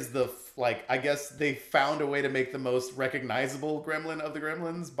 Stripe is I guess they found a way to make the most recognizable gremlin of the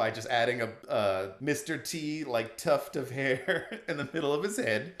gremlins by just adding a Mr. T tuft of hair in the middle of his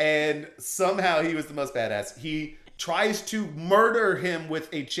head, and somehow he was the most badass. He tries to murder him with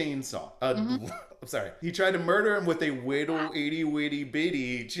a chainsaw. I'm sorry. He tried to murder him with a whittle itty witty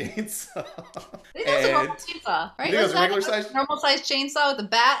bitty chainsaw. I think that's a normal chainsaw, right? You think it was Wasn't a that regular a size? normal size chainsaw with a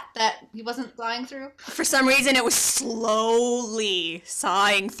bat that he wasn't flying through? For some reason, it was slowly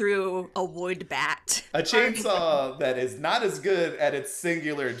sawing through a wood bat. A chainsaw that is not as good at its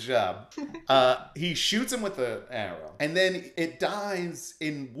singular job. He shoots him with an arrow, and then it dies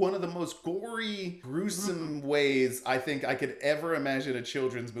in one of the most gory, gruesome ways I think I could ever imagine a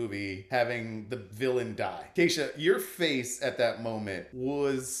children's movie having the villain die. Keisha, your face at that moment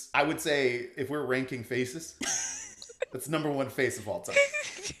was, I would say, if we're ranking faces, that's number one face of all time.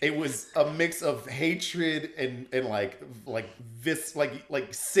 It was a mix of hatred and like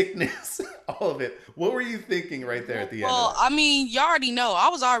sickness, all of it. What were you thinking right there at the end? Well, I mean, you already know I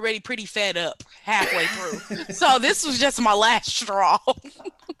was already pretty fed up halfway through. So this was just my last straw.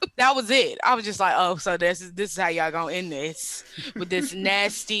 That was it. I was just like, oh, so this is how y'all gonna end this with this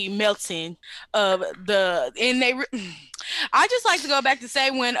nasty melting of the I just like to go back to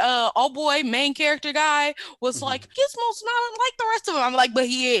say when oh boy main character guy was like, Gizmo's not like the rest of them. I'm like, but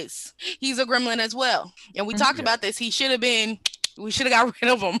he is. He's a gremlin as well. And we talked about this. We should have got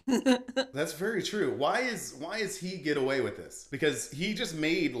rid of him. That's very true. Why is he get away with this? Because he just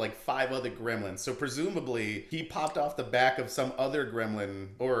made like 5 other gremlins. So presumably he popped off the back of some other gremlin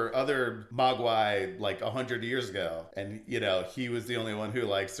or other Mogwai like 100 years ago. And you know, he was the only one who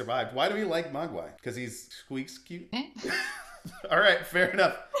like survived. Why do we like Mogwai? Because he's squeaks cute? All right, fair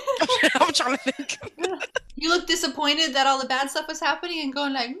enough. I'm trying to think. You look disappointed that all the bad stuff was happening and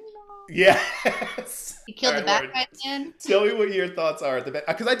going like, no. Yes. He killed the Lauren, bad guy at the end. Tell me what your thoughts are at the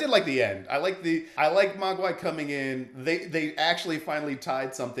because I did like the end. I like Mogwai coming in. They actually finally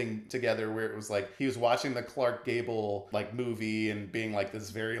tied something together where it was like he was watching the Clark Gable like movie and being like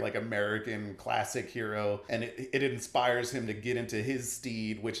this very like American classic hero, and it inspires him to get into his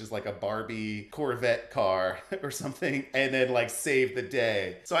steed, which is like a Barbie Corvette car or something, and then like save the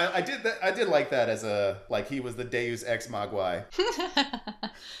day. So I did that. I did like that as a like he was the Deus Ex Mogwai.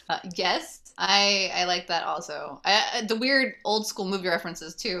 Yes, I like that also. The weird old school movie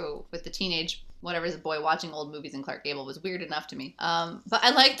references too with the teenage whatever's a boy watching old movies in Clark Gable was weird enough to me. But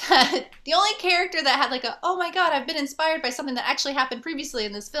I like that the only character that had like a, oh my god, I've been inspired by something that actually happened previously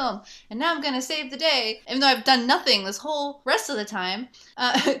in this film, and now I'm gonna save the day, even though I've done nothing this whole rest of the time.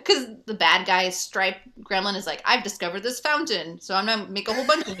 Because the bad guy, Stripe Gremlin, is like, I've discovered this fountain, so I'm gonna make a whole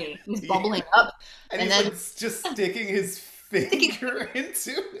bunch of me. He's bubbling up. And he's then like just sticking his finger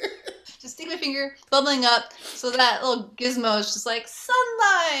into it. Just stick my finger, bubbling up, so that little Gizmo is just like,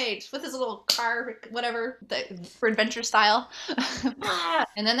 sunlight, with his little car, whatever, for adventure style.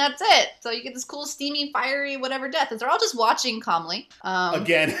 And then that's it. So you get this cool, steamy, fiery, whatever death. And they're all just watching calmly.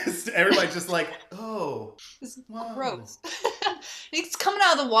 Again, everybody's just like, oh. It's wow. gross. He's coming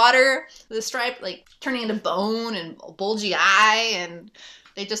out of the water, the Stripe, like, turning into bone and a bulgy eye, and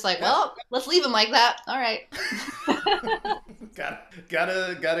they just like, well, let's leave him like that. All right.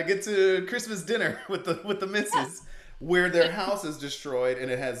 Gotta get to Christmas dinner with the missus, where their house is destroyed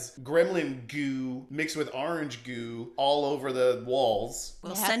and it has gremlin goo mixed with orange goo all over the walls.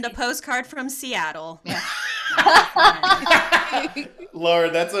 We'll send a postcard from Seattle. Yeah.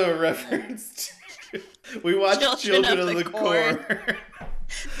 Laura, that's a reference to, we watched Children of the Corn.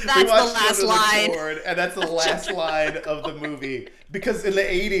 That's the last line. And that's the last line of the movie. Because in the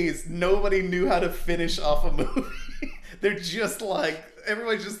 80s, nobody knew how to finish off a movie. They're just like,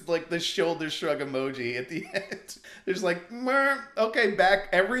 everybody's just like the shoulder shrug emoji at the end. They're just like, okay,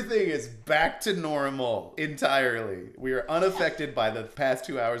 everything is back to normal entirely. We are unaffected by the past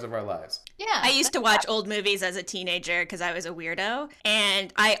 2 hours of our lives. Yeah. I used to watch old movies as a teenager because I was a weirdo,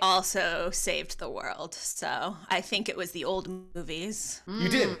 and I also saved the world. So I think it was the old movies. You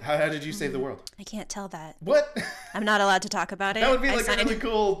did. How did you save the world? I can't tell that. What? I'm not allowed to talk about it. That would be I like signed- a really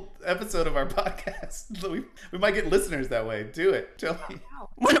cool episode of our podcast. We might get listeners that way. Do it. Tell me.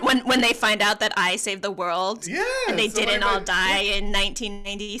 When they find out that I saved the world, Yeah. and they so didn't all die in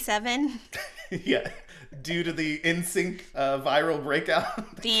 1997. Yeah. Due to the NSYNC viral breakout.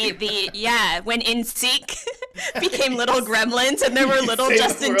 When NSYNC became little gremlins and there were little Save the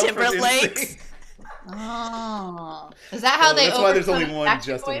Justin world from Timberlakes. NSYNC. Oh. Is that how they That's why there's overcome only one Backstreet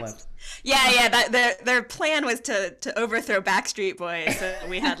Justin Boys? left. Yeah. Their plan was to overthrow Backstreet Boys. So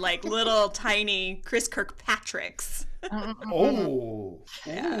we had like little tiny Chris Kirkpatricks. Oh,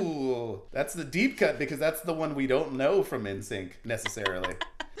 ooh, that's the deep cut because that's the one we don't know from NSYNC necessarily,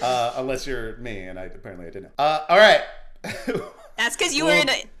 unless you're me, and apparently I didn't. All right. That's because you were in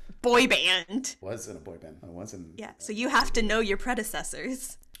a boy band. Was in a boy band. I was in. Yeah, so you have to know your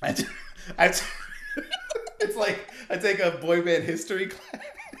predecessors. It's like I take a boy band history class.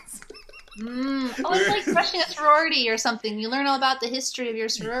 Oh, it's like crushing a sorority or something. You learn all about the history of your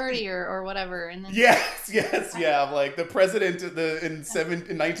sorority or whatever, and then Yeah. Like the president in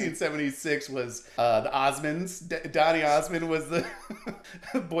 1976 was the Osmonds. Donny Osmond was the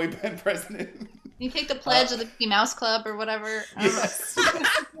boy band president. you take the pledge of the Mickey Mouse Club or whatever. I don't know. Yes.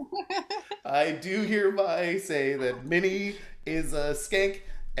 I do hereby say that Minnie is a skank,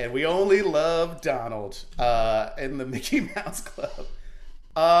 and we only love Donald in the Mickey Mouse Club.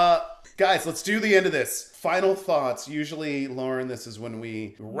 Guys, let's do the end of this. Final thoughts. Usually, Lauren, this is when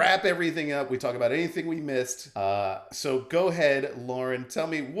we wrap everything up. We talk about anything we missed. So go ahead, Lauren. Tell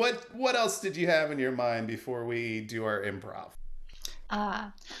me, what else did you have in your mind before we do our improv?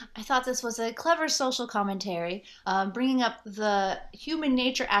 I thought this was a clever social commentary, bringing up the human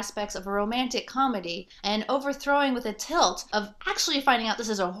nature aspects of a romantic comedy and overthrowing with a tilt of actually finding out this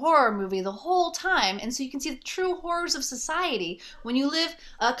is a horror movie the whole time. And so you can see the true horrors of society when you live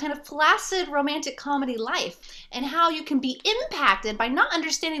a kind of placid romantic comedy life, and how you can be impacted by not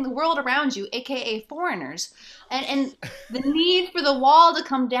understanding the world around you, aka foreigners, and the need for the wall to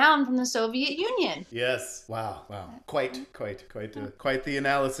come down from the Soviet Union. Yes. Wow. Quite the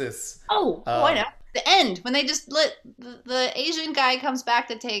analysis. I know. The end, when they just let the Asian guy comes back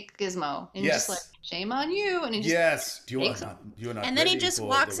to take Gizmo, and you're just like, shame on you, and he just you are not. And then he just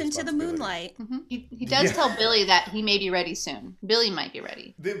walks into the moonlight. He does tell Billy that he may be ready soon. Billy might be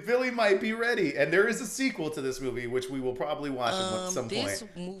ready. Billy might be ready, and there is a sequel to this movie, which we will probably watch at some this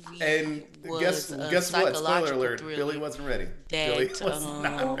point. movie And guess what? Spoiler alert: Billy wasn't ready. Billy was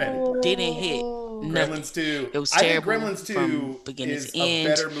not ready. Didn't hit. Gremlins 2. It was I think terrible Gremlins 2 from beginning is to end. a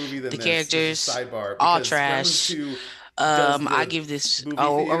better movie than The this. characters, Sidebar, all because trash. Gremlins 2 does the I give this. movie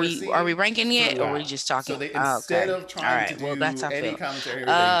Oh, theater are we scene ranking yet, so or are we well. just talking? So they instead of trying to do that's how I any feel.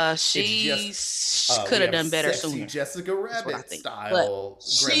 commentary, She we could have have done better sexy sooner. Jessica Rabbit think. style.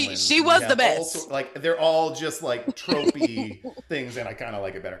 She Gremlins. was We the have best. like they're all just like tropey things, and I kind of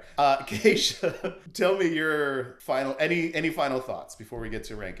like it better. Keisha, tell me your final any final thoughts before we get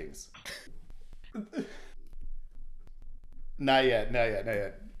to rankings. Not yet.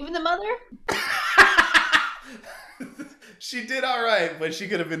 Even the mother? She did all right, but she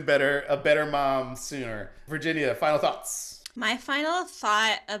could have been a better mom sooner. Virginia, final thoughts. My final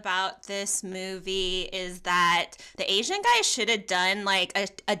thought about this movie is that the Asian guy should have done like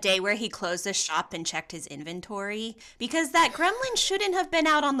a day where he closed the shop and checked his inventory, because that gremlin shouldn't have been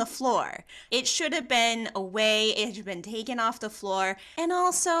out on the floor. It should have been away. It should have been taken off the floor. And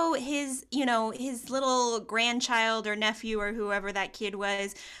also his little grandchild or nephew or whoever that kid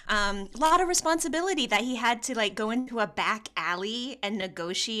was, a lot of responsibility that he had to like go into a back alley and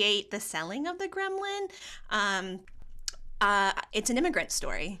negotiate the selling of the gremlin. It's an immigrant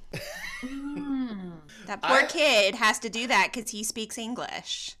story. That poor kid has to do that because he speaks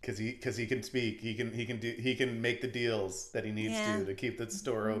English. Because he can speak, he can make the deals that he needs to keep the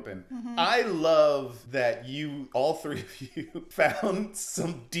store open. I love that all three of you found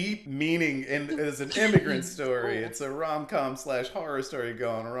some deep meaning in as an immigrant story. It's a rom-com / horror story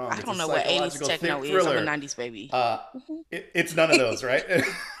going wrong. I don't know what 80s techno is. I'm a 90s baby. It's none of those, right?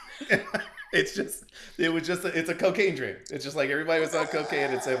 It's a cocaine drink. It's just like everybody was on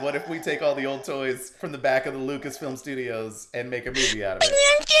cocaine and said, what if we take all the old toys from the back of the Lucasfilm Studios and make a movie out of it?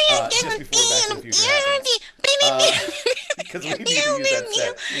 Just before Back to the Future happened. Because we need to use that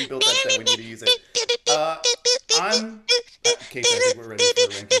set. We built that set. We need to use it. Kate, I think we're ready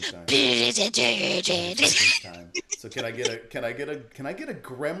for rankings time. So can I get a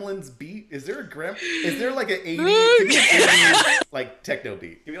Gremlins beat? Is there like an 80s? Give me an 80s like techno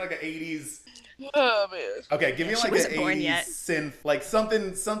beat. Give me like an 80s. Oh man. Okay, give me like an 80s synth, like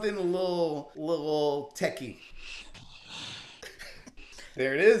something a little techie.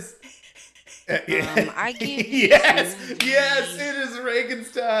 There it is. I give yes, it is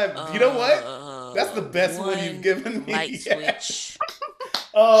Reagan's time. You know what? That's the best one you've given me. Light switch.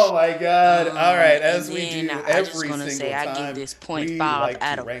 Oh my God! All right, as we do I just every gonna single say, time, I give this we 0.5 like to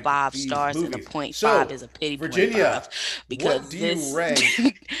out of rank 5 these stars, and a movies. 0.5 So, is a pity Virginia, 0.5 because what do you this rank?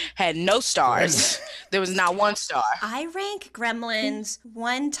 had no stars. There was not one star. I rank Gremlins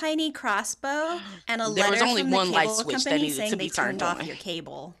one tiny crossbow and a There was letter only from one the light cable switch that company needed saying to they be turned turned off on. your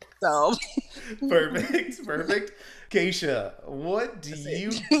cable. So Perfect. Keisha, what do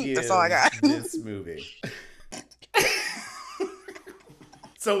you give That's all I got. this movie?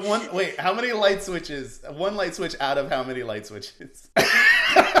 So how many light switches? One light switch out of how many light switches?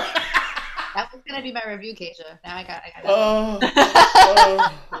 That was gonna be my review, Keisha. Now I got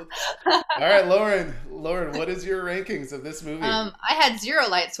All right, Lauren. Lauren, what is your rankings of this movie? I had 0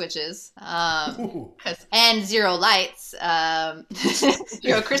 light switches, Ooh. and 0 lights,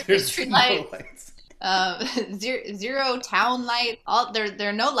 0 Christmas There's tree no lights, zero town light. All there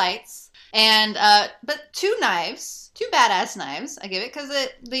are no lights, and but 2 knives, 2 badass knives. I give it because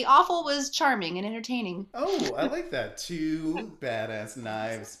the awful was charming and entertaining. Oh, I like that. 2 badass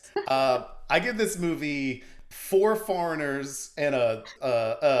knives. I give this movie 4 foreigners and a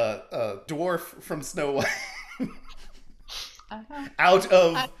dwarf from Snow White.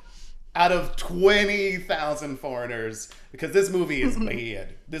 out of 20,000 foreigners, because this movie is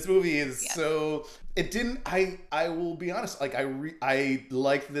bad. This movie is so. It didn't. I will be honest. Like I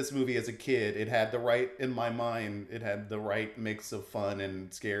liked this movie as a kid. It had the right in my mind. It had the right mix of fun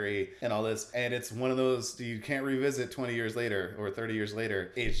and scary and all this. And it's one of those you can't revisit 20 years later or 30 years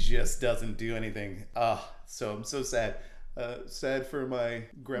later. It just doesn't do anything. So I'm so sad. Sad for my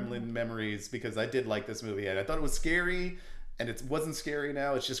Gremlin memories, because I did like this movie and I thought it was scary. And it wasn't scary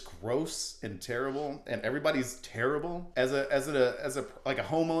now. It's just gross and terrible, and everybody's terrible as a like a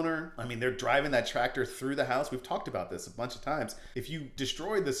homeowner. I mean, they're driving that tractor through the house. We've talked about this a bunch of times. If you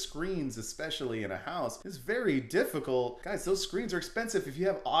destroy the screens, especially in a house, it's very difficult. Guys, those screens are expensive. If you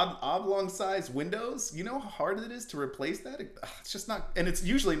have oblong sized windows, you know how hard it is to replace that? It's just not, and it's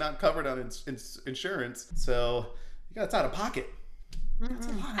usually not covered on insurance. So it's out of pocket.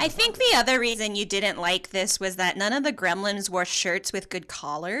 I think the other reason you didn't like this was that none of the Gremlins wore shirts with good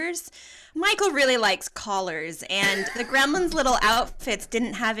collars. Michael really likes collars, and the Gremlins' little outfits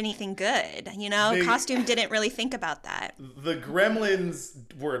didn't have anything good. Costume didn't really think about that. The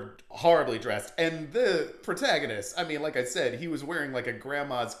Gremlins were horribly dressed, and the protagonist, I mean, like I said, he was wearing like a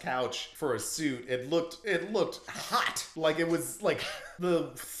grandma's couch for a suit. It looked hot. Like it was like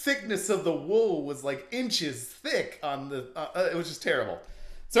the thickness of the wool was like inches thick on the. It was just terrible.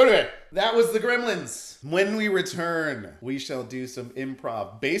 So anyway, that was the Gremlins. When we return, we shall do some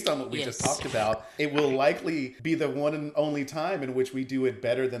improv based on what we just talked about. It will likely be the one and only time in which we do it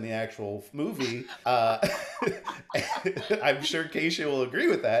better than the actual movie. I'm sure Keisha will agree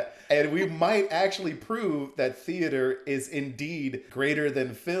with that. And we might actually prove that theater is indeed greater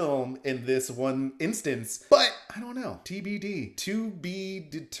than film in this one instance. But I don't know. TBD. To be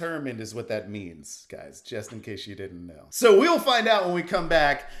determined is what that means, guys, just in case you didn't know. So we'll find out when we come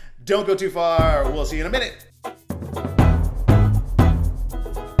back. Don't go too far. We'll see you in a minute.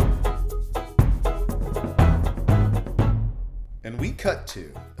 And we cut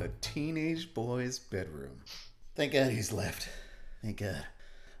to a teenage boy's bedroom. Thank God he's left. Thank God.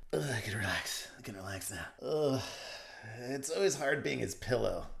 I can relax. I can relax now. It's always hard being his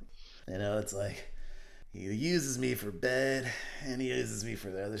pillow. It's like he uses me for bed and he uses me for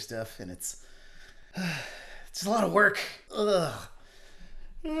the other stuff, and it's a lot of work. Oh,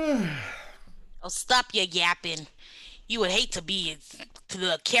 stop your yapping. You would hate to be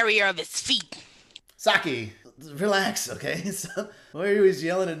the carrier of his feet. Saki, relax, okay? Why he was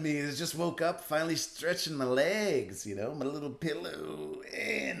yelling at me, he just woke up, finally stretching my legs, my little pillow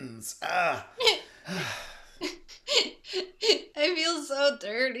ends. I feel so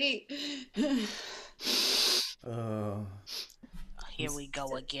dirty. Here we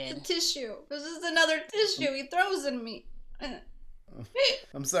go again. The tissue. This is another tissue he throws in me.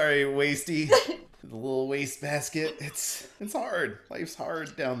 I'm sorry, Wasty. The little waste basket. It's hard. Life's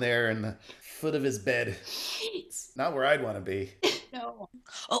hard down there in the foot of his bed. It's not where I'd want to be. No.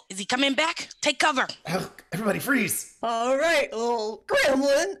 Oh, is he coming back? Take cover. Oh, everybody freeze. All right, little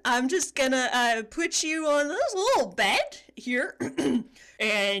Gremlin, I'm just gonna put you on this little bed here.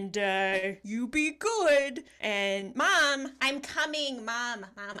 And you be good. And Mom, I'm coming. Mom,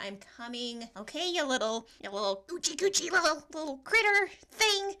 I'm coming. Okay, you little Gucci little critter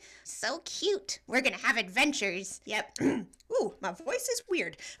thing. So cute. We're gonna have adventures. Yep. Ooh, my voice is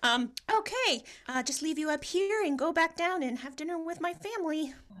weird. Okay. Just leave you up here and go back down and have dinner with my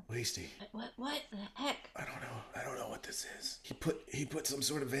family. Wasty. What the heck? I don't know what this is. He put some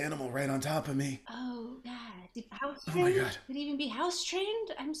sort of animal right on top of me. Oh God. House Oh trained? my God. Could he even be house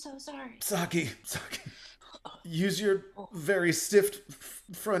trained? I'm so sorry. Saki. Use your very stiff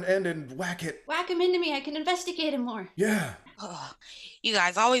front end and whack it. Whack him into me. I can investigate him more. Yeah. Oh, you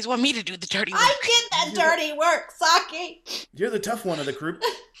guys always want me to do the dirty work. I did that dirty work, Saki. You're the tough one of the group.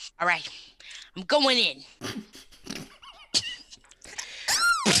 All right, I'm going in.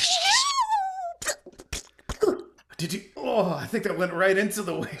 Did you? Oh, I think that went right into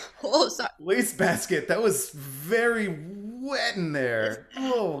the Oh, sorry. wastebasket. That was very wet in there.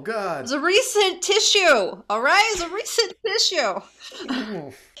 Oh, God. It's a recent tissue, all right? It's a recent tissue.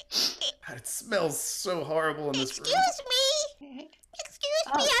 Oh. God, it smells so horrible in this room. Excuse me. Excuse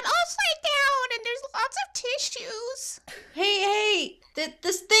me, I'm upside down and there's lots of tissues. Hey,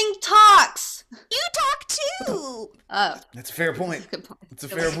 this thing talks. You talk too. Oh, That's a fair point. good point. It's a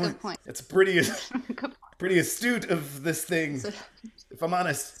fair Good point. point. It's pretty Good point. pretty astute of this thing, if I'm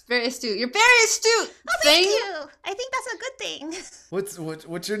honest. Very astute. You're very astute. Oh, thank you. I think that's a good thing.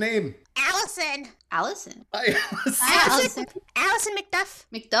 What's your name? Allison. Allison. Hi, Hi, Allison. Allison McDuff.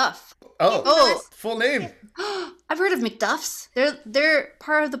 McDuff. Oh, full name. I've heard of McDuffs. They're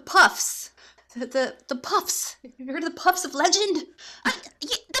part of the Puffs. The Puffs. Have you heard of the Puffs of Legend?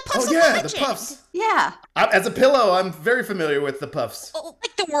 The Puffs Oh of yeah, Legend. the Puffs. Yeah. As a pillow, I'm very familiar with the Puffs. Oh,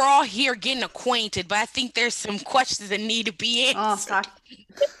 like that we're all here getting acquainted, but I think there's some questions that need to be Oh, answered. fuck.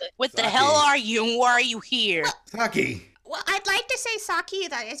 What the Saki. hell are you and why are you here? Saki. Well, I'd like to say, Saki,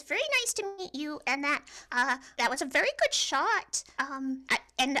 that it's very nice to meet you, and that that was a very good shot.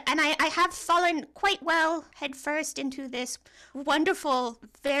 I have fallen quite well headfirst into this wonderful,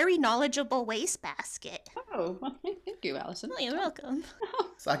 very knowledgeable wastebasket. Oh, thank you, Allison. Oh, you're welcome.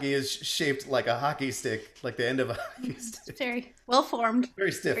 Saki is shaped like a hockey stick, like the end of a hockey It's stick. very well formed.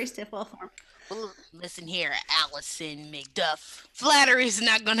 Very stiff. Very stiff, well formed. Well, listen here, Allison McDuff. Flattery is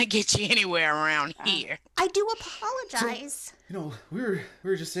not gonna get you anywhere around here. I do apologize. You know, we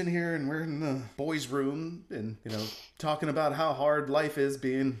were just in here and we're in the boys' room and, talking about how hard life is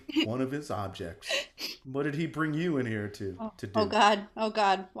being one of his objects. What did he bring you in here to do? Oh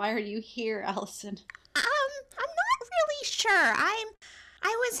God. Why are you here, Allison? I'm not really sure.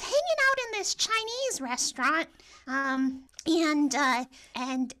 I was hanging out in this Chinese restaurant, and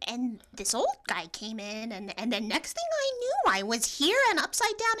this old guy came in, and then next thing I knew, I was here and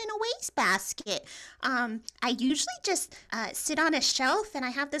upside down in a wastebasket. I usually just sit on a shelf, and I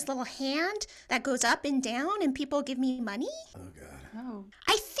have this little hand that goes up and down, and people give me money. Oh, God. Oh.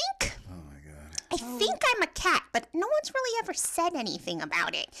 I think Oh, my God. I think I'm a cat, but no one's really ever said anything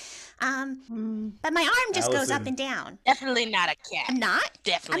about it. But my arm just goes up Allison. and down. Definitely not a cat. I'm not.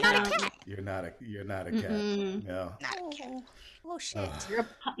 Definitely I'm not not a cat. You're not a cat. Mm-mm. No. Not a cat. Oh shit.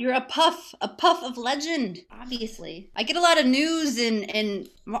 You're a puff of legend, obviously. I get a lot of news and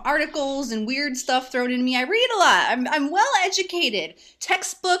articles and weird stuff thrown in me. I read a lot. I'm well educated.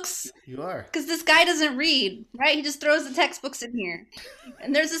 Textbooks, You are. because this guy doesn't read, right? He just throws the textbooks in here.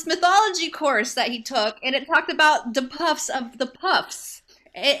 And there's this mythology course that he took, and it talked about the puffs of the puffs.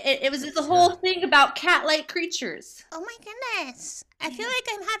 It was the whole thing about cat-like creatures. Oh my goodness. I feel like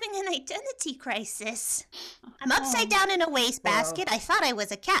I'm having an identity crisis. I'm upside down in a wastebasket. I thought I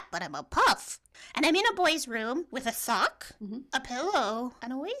was a cat, but I'm a puff. And I'm in a boy's room with a sock, a pillow,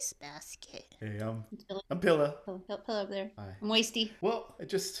 and a wastebasket. Hey, I'm Pilla. Pillow over there. Hi. I'm wasty. Well,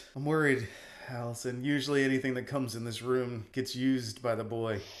 I'm worried, Allison. Usually anything that comes in this room gets used by the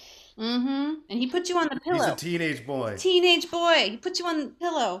boy. Mm-hmm. And he put you on the pillow. He's a teenage boy. Teenage boy. He put you on the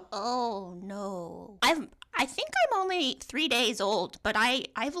pillow. Oh no. I think I'm only 3 days old, but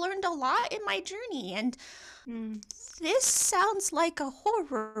I've learned a lot in my journey, and this sounds like a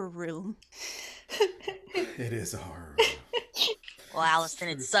horror room. It is a horror. Well, Allison,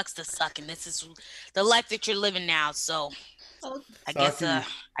 it sucks to suck, and this is the life that you're living now. So, Oh, I guess Saki.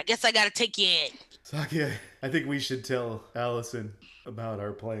 I gotta take you in. Saki, I think we should tell Allison about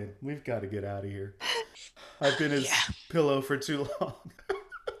our plan. We've got to get out of here. I've been his pillow for too long.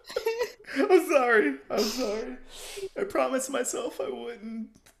 I'm sorry. I promised myself I wouldn't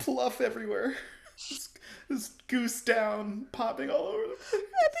pluff everywhere. Just goose down, popping all over the place.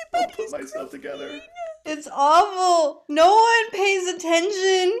 I'll put myself together. it's awful. No one pays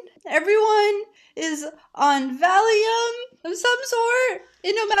attention. Everyone is on Valium of some sort.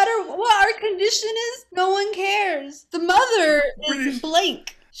 And no matter what our condition is, no one cares. The mother is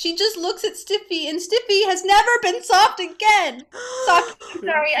blank. She just looks at Stiffy, and Stiffy has never been soft again. Saki, I'm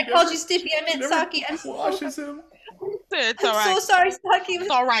sorry. I called you Stiffy. I meant Saki. I'm Washes him. It's all right. so sorry, Saki. It's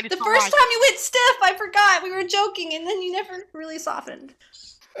all right. The first time you went stiff, I forgot. We were joking, and then you never really softened.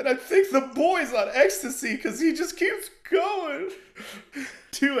 And I think the boy's on ecstasy because he just keeps going.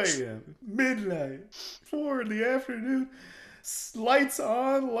 2 a.m., midnight, 4 in the afternoon, lights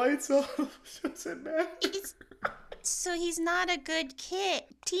on, lights off. Doesn't matter. So he's not a good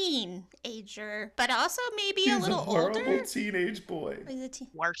teenager, but also maybe a He's little a horrible older. teenage boy. He's a teen.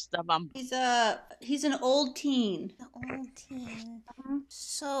 Worst of them. He's an old teen. The old teen.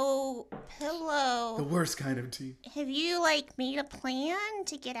 So, Pillow, The worst kind of teen. have you made a plan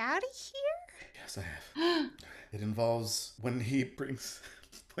to get out of here? Yes, I have. It involves when he brings.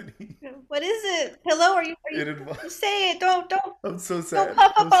 What is it? Pillow? Are you? It involves. You say it. Don't. I'm so sad. Don't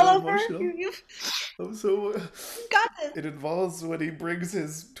puff I'm up all so over. emotional. You I'm so. got this. It involves when he brings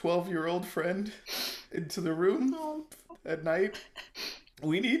his 12-year-old friend into the room. Oh, at night.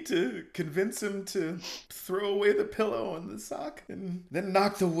 We need to convince him to throw away the pillow and the sock and then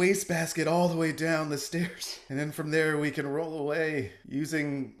knock the wastebasket all the way down the stairs. And then from there we can roll away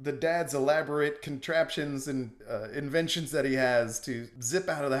using the dad's elaborate contraptions and inventions that he has to zip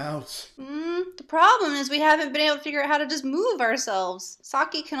out of the house. The problem is we haven't been able to figure out how to just move ourselves.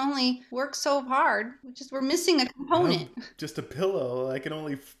 Saki can only work so hard, which is we're missing a component. Just a pillow. I can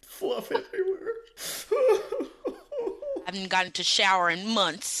only fluff everywhere. I haven't gotten to shower in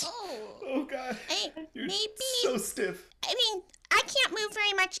months. Oh, God. You're Maybe. so stiff. I mean, I can't move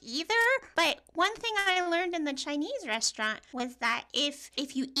very much either, but one thing I learned in the Chinese restaurant was that if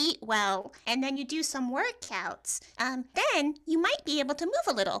you eat well and then you do some workouts, then you might be able to move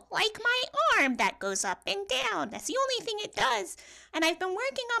a little, like my arm that goes up and down. That's the only thing it does. And I've been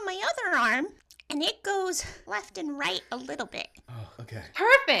working on my other arm, and it goes left and right a little bit. Oh, okay.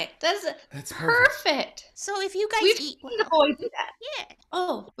 Perfect. That's perfect. So if you guys We've eat seen the well, boy do that. yeah.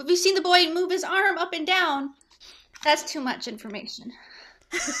 Oh, but we've seen the boy move his arm up and down. That's too much information.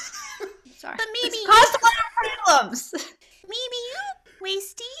 Sorry. But maybe It's caused a lot of problems. maybe you,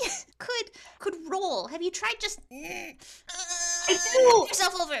 Wasty, could roll. Have you tried just I knock do.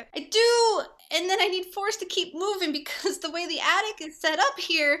 yourself over? I do, and then I need force to keep moving because the way the attic is set up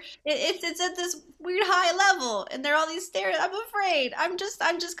here, it's at this weird high level, and there are all these stairs. I'm afraid. I'm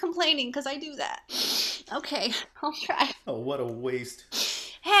just complaining because I do that. Okay, I'll try. Oh, what a waste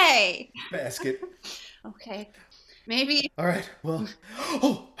Hey. basket. Okay, maybe. All right, well,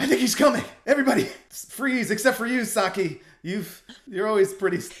 oh, I think he's coming. Everybody, freeze, except for you, Saki. You're always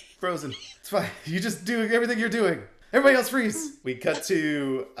pretty frozen. It's fine. You just do everything you're doing. Everybody else freeze. We cut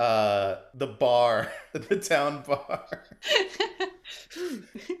to the bar, the town bar.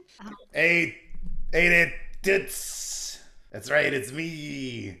 Hey there, toots. That's right, it's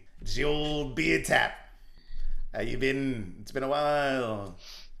me. It's the old beer tap. How you been? It's been a while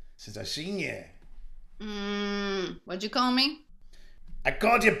since I seen you. What'd you call me? I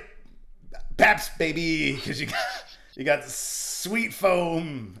called you Paps, baby, because you got sweet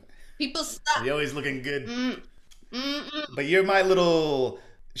foam. People stop. You're always looking good. But you're my little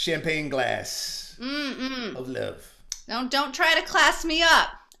champagne glass of love. Don't try to class me up.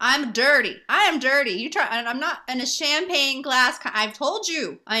 I'm dirty. I am dirty. You try, and I'm not in a champagne glass. I've told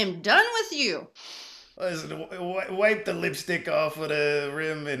you. I am done with you. Listen, wipe the lipstick off of the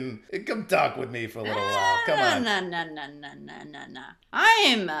rim and come talk with me for a little while. Come on. No.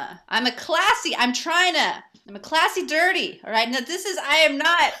 I'm a classy. I'm a classy dirty. All right. Now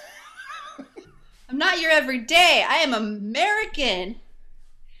I'm not your everyday. I am American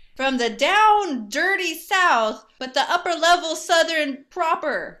from the down dirty South, but the upper level Southern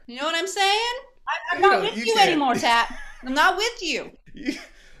proper. You know what I'm saying? I'm not with you anymore, Tap. I'm not with you.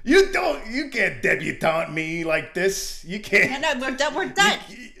 You can't debutante me like this. You can't. No, we're done.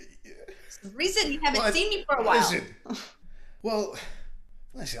 It's the reason you haven't seen me for a while.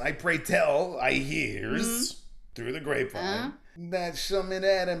 Listen, I pray tell, I hears through the grapevine that some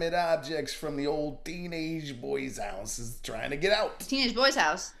inanimate objects from the old teenage boy's house is trying to get out. Teenage boy's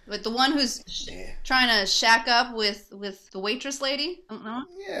house? With the one who's trying to shack up with the waitress lady?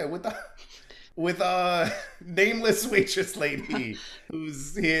 Yeah, with nameless waitress lady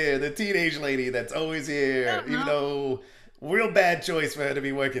who's here, the teenage lady that's always here, even though real bad choice for her to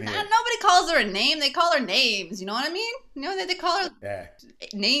be working here. Nobody calls her a name. They call her names. You know what I mean? You know they call her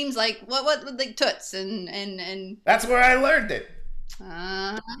names like what like Toots and. That's where I learned it.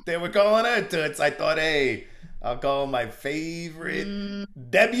 They were calling her Toots. I thought, hey, I'll call my favorite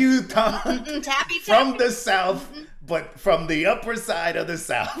debutante Tappy. From the South, but from the upper side of the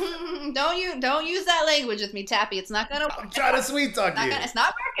South. Don't use that language with me, Tappy. It's not gonna work. I'm trying to sweet talk you. It's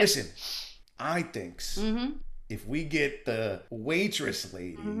not working. Listen, I think if we get the waitress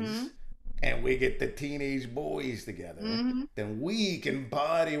ladies and we get the teenage boys together, then we can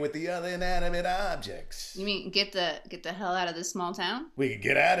party with the other inanimate objects. You mean get the hell out of this small town? We can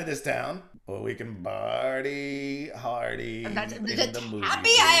get out of this town, or we can party hardy in the movie. Happy?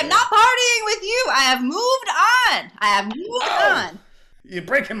 I am not partying with you. I have moved on. You're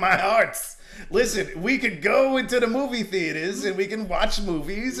breaking my hearts. Listen, we could go into the movie theaters and we can watch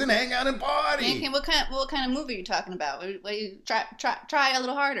movies and hang out and party. Okay, what kind of movie are you talking about? What you try a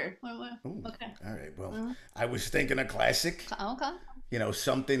little harder. Okay. All right. Well, I was thinking a classic. Okay. You know,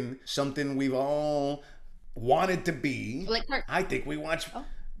 something we've all wanted to be. I think we watch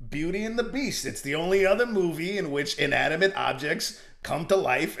Beauty and the Beast. It's the only other movie in which inanimate objects come to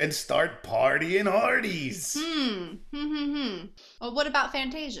life and start partying hardies. Well, what about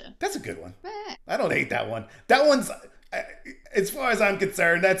Fantasia? That's a good one. I don't hate that one. That one's as far as I'm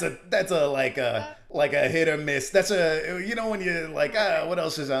concerned, that's a like a hit or miss. That's when you're like, what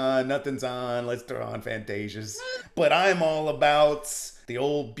else is on? Nothing's on. Let's throw on Fantasias. But I'm all about the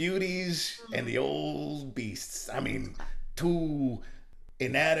old beauties and the old beasts. I mean, two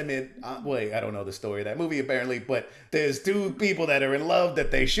inanimate. Wait, I don't know the story of that movie apparently, but there's two people that are in love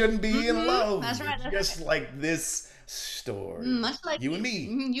that they shouldn't be in love. That's right. Just like this story. Much like you and me.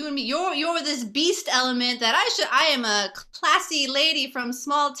 You and me. You're this beast element that I am a classy lady from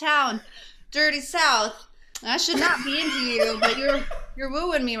small town, dirty South. I should not be into you, but you're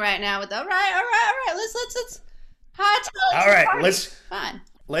wooing me right now with that. All right. Let's All right, fine.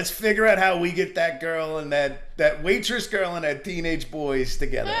 Let's figure out how we get that girl and that waitress girl and that teenage boys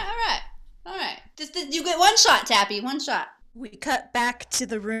together. All right. Just you get one shot, Tappy. One shot. We cut back to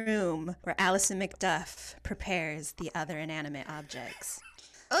the room where Allison Macduff prepares the other inanimate objects.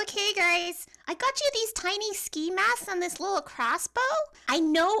 Okay, guys, I got you these tiny ski masks on this little crossbow. I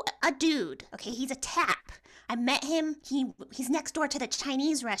know a dude. Okay, he's a tap. I met him. He's next door to the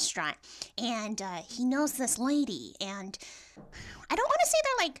Chinese restaurant, and he knows this lady. And I don't want to say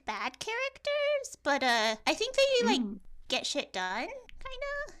they're like bad characters, but I think they like get shit done, kind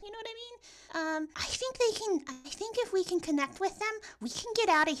of. You know what I mean? I think if we can connect with them, we can get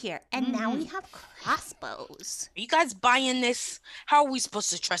out of here. And now we have crossbows. Are you guys buying this? How are we supposed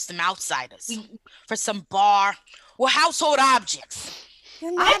to trust them outsiders? For some bar or household objects?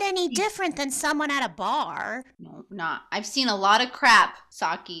 You're not any different than someone at a bar. No, not. I've seen a lot of crap,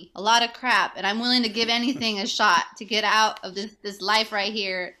 Saki. A lot of crap, and I'm willing to give anything a shot to get out of this life right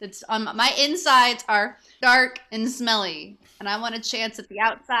here. It's my insides are dark and smelly, and I want a chance at the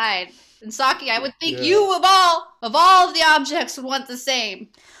outside. And Saki, I would think you of all of the objects would want the same.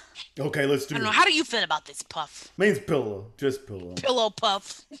 Okay, let's do it. I don't know. How do you feel about this, Puff? Mine's Pillow. Just Pillow. Pillow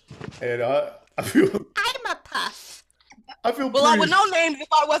Puff. And I feel I'm a Puff. Well, I would know names if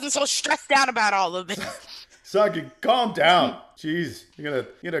I wasn't so stressed out about all of it. Saki, calm down. Jeez, you're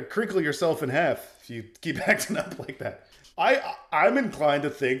gonna crinkle yourself in half if you keep acting up like that. I'm inclined to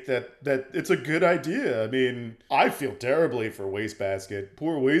think that it's a good idea. I mean, I feel terribly for Wastebasket.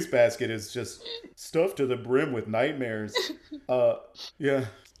 Poor Wastebasket is just stuffed to the brim with nightmares. Yeah.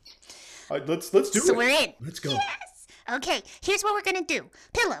 Let's do it. So we're in. Let's go. Yes. Okay, here's what we're gonna do.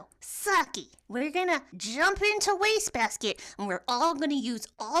 Pillow, Saki, we're gonna jump into Wastebasket, and we're all gonna use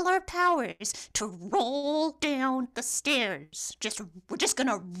all our powers to roll down the stairs. We're just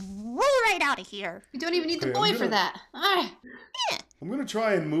gonna roll right out of here. You don't even need the boy for that. All right. Yeah. I'm gonna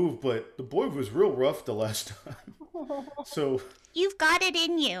try and move, but the boy was real rough the last time. So You've got it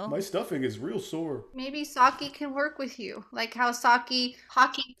in you. my stuffing is real sore. Maybe Saki can work with you, like how Saki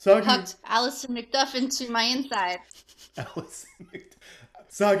Saki. hooked Allison Macduff into my inside. Allison,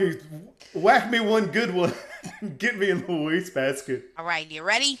 Saki, whack me one good one. Get me in the wastebasket. All right, you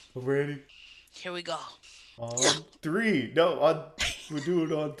ready? I'm ready. Here we go. On 3. No, we'll do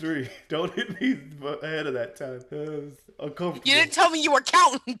it on 3. Don't hit me ahead of that time. Uncomfortable. You didn't tell me you were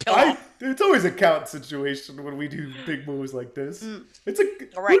counting, Pillow. It's always a count situation when we do big moves like this. It's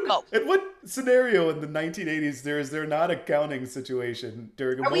All right, go. In what scenario in the 1980s is there not a counting situation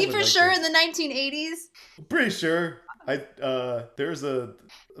during a Are we moment for like sure this? in the 1980s? I'm pretty sure. There's a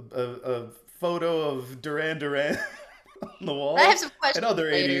photo of Duran Duran on the wall. I have some questions and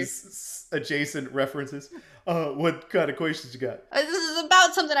other later. 80s adjacent references. What kind of questions you got? This is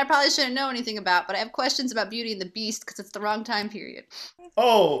about something I probably shouldn't know anything about, but I have questions about Beauty and the Beast because it's the wrong time period.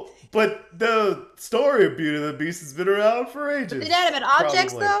 Oh, but the story of Beauty and the Beast has been around for ages. But inanimate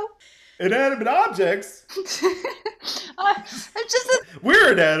objects, Probably. though? Inanimate objects? I'm just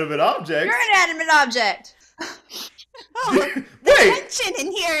We're inanimate objects. You're an inanimate object. Wait! Tension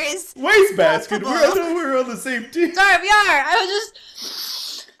in here is Wastebasket, we're on the same team. Sorry, we are. I was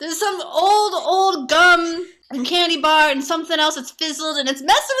just... There's some old gum and candy bar and something else that's fizzled and it's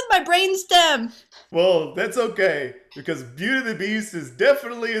messing with my brainstem. Well, that's okay, because Beauty and the Beast is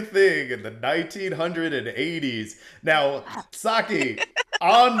definitely a thing in the 1980s. Now, Saki,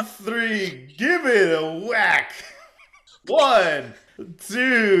 on 3, give it a whack. 1,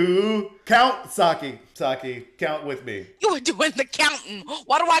 2, count, Saki. Saki, count with me. You were doing the counting.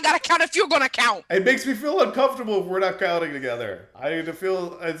 Why do I gotta count if you're gonna count? It makes me feel uncomfortable if we're not counting together. I need to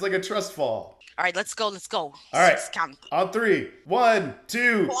feel, it's like a trust fall. All right, let's go. All right, Let's count. on 3, 1,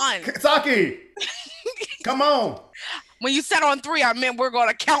 2, 1. Saki, come on. When you said on 3, I meant we're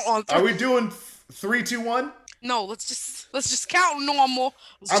gonna count on 3. Are we doing 3, 2, 1? No, let's just count normal.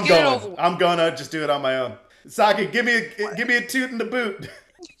 Let's just get it over with. I'm gonna just do it on my own. Saki, give me a toot in the boot.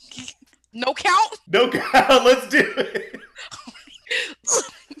 No count? No count. Let's do it.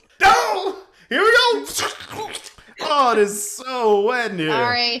 No. Here we go. Oh, it is so wet in here.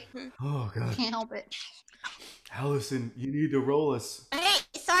 Sorry, Oh, God. can't help it. Allison, you need to roll us. Hey,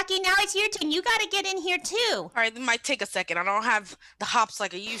 Saki, now it's your turn. You gotta get in here too. All right, it might take a second. I don't have the hops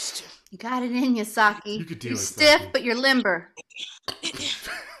like I used to. You got it in you, Saki. You could do You're it, stiff, Saki. but you're limber.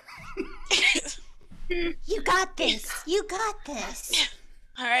 You got this. You got this.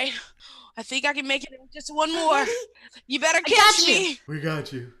 All right, I think I can make it in just one more. Ready? You better got catch you. me. We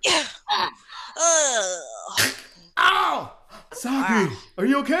got you. Ugh. Ow! Saki, are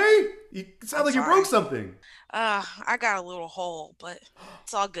you okay? You sound I'm like you sorry. broke something. I got a little hole, but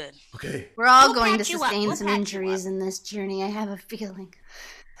it's all good. Okay. We're all We'll going to patch you up. sustain We'll some patch you injuries in this journey. I have a feeling.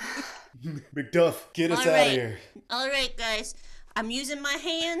 McDuff, get us All out right. of here. All right, guys. I'm using my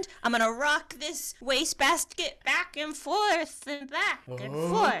hand. I'm gonna rock this wastebasket back and forth and back and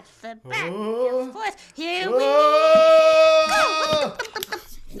forth and back and forth. Here we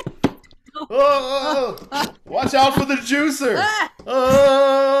Oh! Oh! Watch out for the juicer!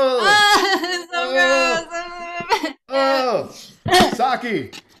 Oh! So gross. Oh!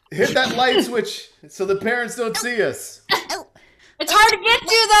 Saki, hit that light switch so the parents don't see us. Oh, It's hard to get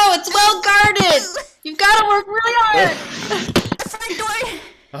to, though. It's well guarded. You've got to work really hard. the front door.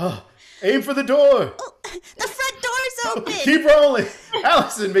 Oh, aim for the door. Oh, the front door's open. Keep rolling.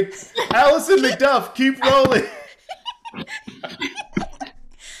 Allison McDuff, keep rolling.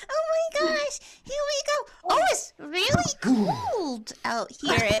 Oh my gosh. Here we go. Oh, it's really cold out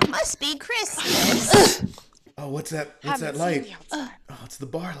here. It must be Christmas. Oh, what's that? What's that Haven't light? seen you outside. Oh, it's the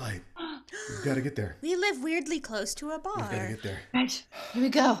bar light. We've got to get there. We live weirdly close to a We've got to bar. get there. Right. Here we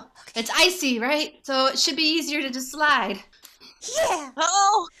go. It's icy, right? So it should be easier to just slide. Yeah.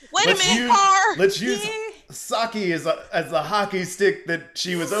 Oh, wait a minute, car. Let's use Here. Saki as the hockey stick that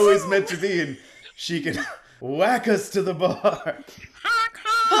she was always meant to be, and she can whack us to the bar.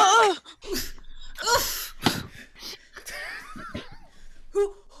 Oh,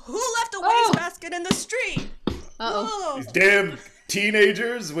 Who left a Oh. wastebasket in the street? Uh-oh. Oh. These damn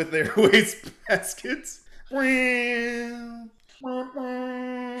teenagers with their waste baskets. Oh,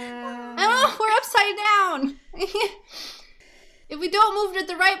 we're upside down. If we don't move it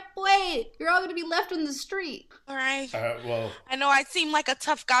the right way, you're all going to be left in the street. all right. Well, I know I seem like a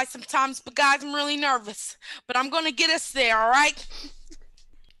tough guy sometimes, but guys, I'm really nervous. But I'm gonna get us there, all right?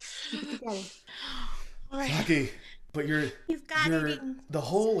 Together. All right. Saki, but You've got it in. the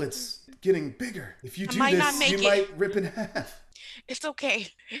hole, it's getting bigger. If you do might not this, make you it. might rip in half. It's okay.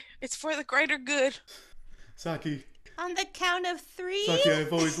 It's for the greater good. Saki, On the count of 3.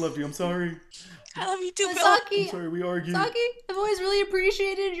 I've always loved you. I'm sorry. I love you too, Bill. Saki, I'm sorry we argued. Saki, I've always really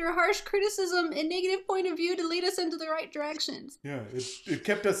appreciated your harsh criticism and negative point of view to lead us into the right directions. Yeah, it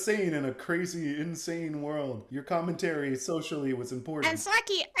kept us sane in a crazy, insane world. Your commentary socially was important. And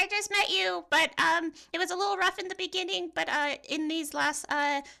Saki, I just met you, but it was a little rough in the beginning, but in these last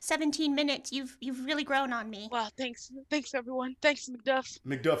 17 minutes, you've really grown on me. Well, thanks everyone. Thanks, McDuff.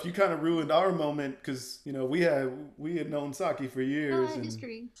 McDuff, you kind of ruined our moment because we had known Saki for years, and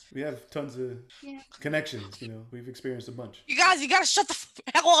History. we have tons of connections. We've experienced a bunch. You guys, you gotta shut the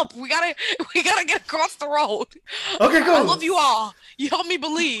hell up. We gotta get across the road. Okay, go. I love you all. You help me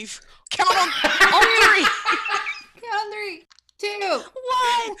believe. Count on 3. Count on 3, 2,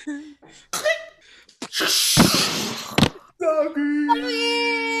 1.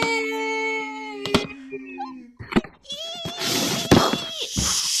 Saki.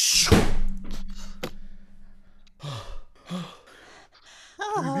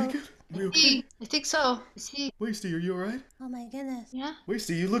 Did we make it? Are we okay? I think so. Is he? Wasty, are you alright? Oh my goodness. Yeah?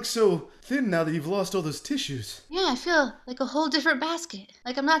 Wasty, you look so thin now that you've lost all those tissues. Yeah, I feel like a whole different basket.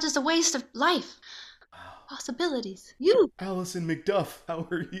 Like I'm not just a waste of life. Possibilities. You. Allison McDuff, how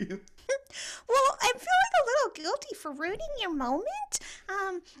are you? Well, I'm feeling a little guilty for ruining your moment.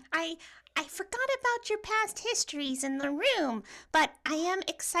 I forgot about your past histories in the room, but I am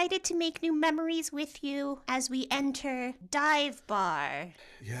excited to make new memories with you as we enter Dive Bar.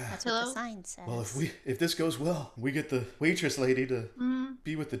 Yeah. That's what the Hello? sign says. Well, if this goes well, we get the waitress lady to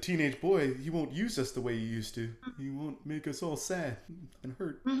be with the teenage boy, you won't use us the way you used to. You won't make us all sad and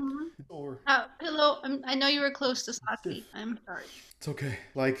hurt. Or Hello. I know you were close to Saki. I'm sorry. it's okay.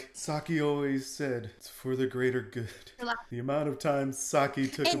 Like Saki always said, it's for the greater good. Relax. The amount of times Saki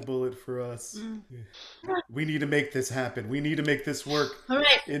took a bullet for us. We need to make this happen. We need to make this work All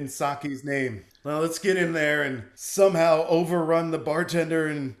right. in Saki's name. Well, let's get in there and somehow overrun the bartender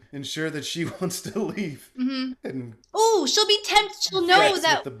and ensure that she wants to leave. And Oh, she'll be tempted. She'll know Yes,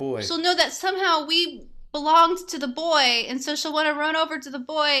 that. with the boy. She'll know that somehow we belonged to the boy, and so she'll want to run over to the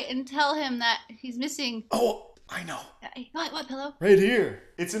boy and tell him that he's missing. oh, I know. What pillow? Right here.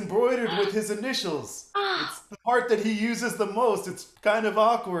 It's embroidered with his initials. It's the part that he uses the most. It's kind of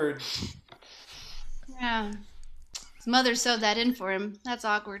awkward. Yeah. His mother sewed that in for him. That's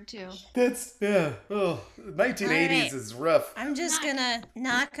awkward too. Yeah. Oh, 1980s Alright. is rough. I'm just gonna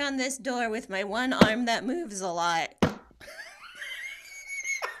knock on this door with my one arm that moves a lot.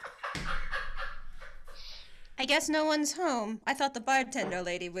 I guess no one's home. I thought the bartender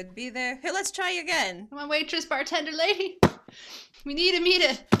lady would be there. Here, let's try again. Come on, waitress, bartender lady. We need me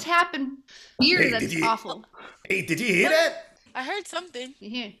to tap and beer. Hey, That's did you- awful. Hey, did you hear that? I heard something.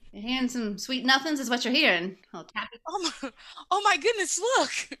 You're hearing some sweet nothings is what you're hearing. Oh, tap it. Oh my goodness,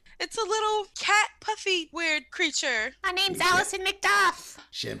 look. It's a little cat puffy weird creature. My name's Allison McDuff.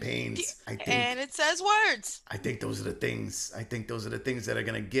 Champagnes. And it says words. I think those are the things. I think those are the things that are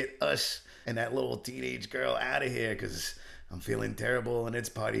gonna get us and that little teenage girl out of here, because I'm feeling terrible and it's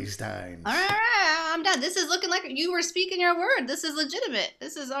party time. All right, I'm done. This is looking like you were speaking your word. This is legitimate.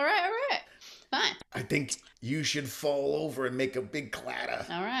 This is all right. Fine. I think you should fall over and make a big clatter.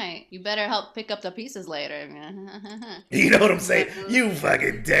 All right. You better help pick up the pieces later. You know what I'm saying? You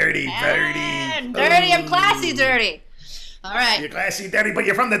fucking dirty birdie. Dirty, I'm classy dirty. All right. You're classy dirty, but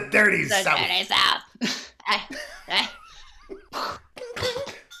you're from the dirty The south. dirty south.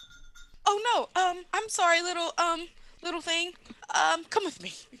 Oh no, I'm sorry, little thing. Come with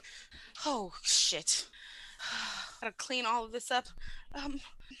me. Oh shit. Gotta clean all of this up.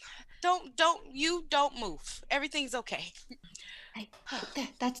 Don't move. Everything's okay.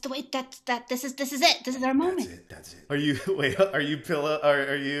 That's the way. This is it. This is our moment. That's it. Are you pillow?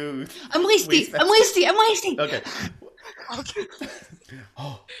 Are you? I'm wasting. Okay. Okay.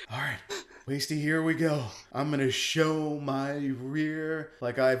 Oh, all right. Wasty, here we go. I'm gonna show my rear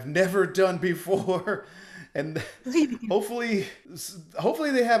like I've never done before, and hopefully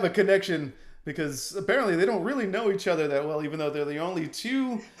they have a connection, because apparently they don't really know each other that well, even though they're the only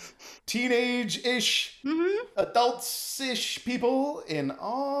two teenage-ish, adults-ish people in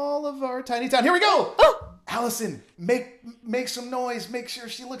all of our tiny town. Here we go. Oh! Allison, make some noise. Make sure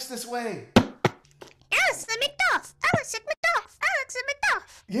she looks this way. Allison McDuff. Allison McDuff. Allison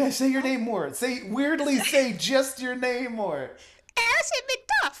McDuff. Yeah, say your name more. Say just your name more. Allison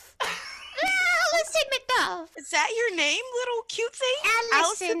McDuff. Allison McDuff. Is that your name, little cute thing?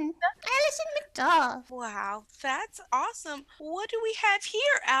 Allison McDuff. Wow, that's awesome. What do we have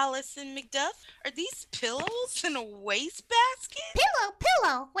here, Allison McDuff? Are these pillows in a wastebasket?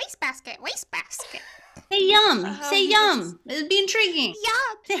 Pillow. Wastebasket. Say yum. Oh, Say yum. It'd be intriguing.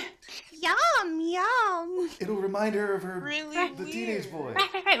 Yum. It'll remind her of her Really the weird. teenage boy.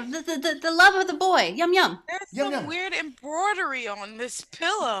 Right. The love of the boy. Yum yum. There's Yum, some yum. weird embroidery on this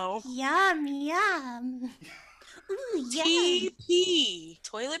pillow. Yum. Ooh, yum. TP.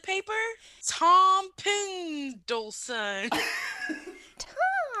 Toilet paper? Tom Pendleton.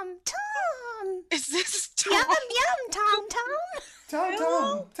 Tom. Is this Tom? Yum, Tom. Tom.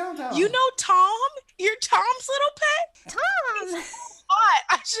 You know Tom? You're Tom's little pet? Tom. Hot.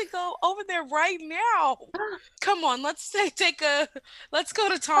 I should go over there right now. Come on, let's go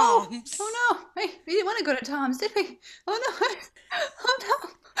to Tom's. Oh no. Hey, we didn't want to go to Tom's, did we? Oh no. Oh no.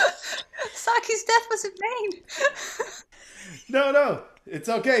 Saki's death was in vain. No. It's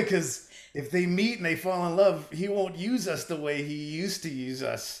okay, because if they meet and they fall in love, he won't use us the way he used to use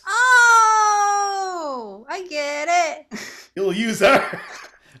us. Oh, I get it. He'll use her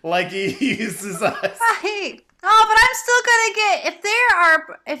like he uses us. Right. Oh, but I'm still gonna get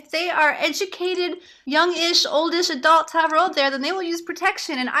if they are educated, youngish, oldish adults however old they are, then they will use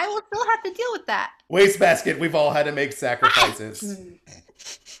protection, and I will still have to deal with that. Wastebasket, we've all had to make sacrifices.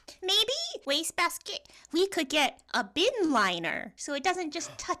 Maybe, wastebasket, we could get a bin liner so it doesn't just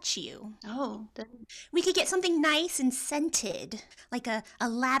touch you. Oh, We could get something nice and scented, like a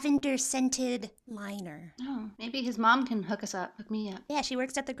lavender scented liner. maybe his mom can hook me up. Yeah, she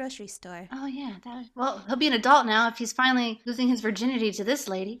works at the grocery store. Oh yeah, well, he'll be an adult now if he's finally losing his virginity to this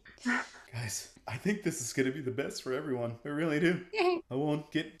lady. Guys, I think this is going to be the best for everyone. I really do. Yay. I won't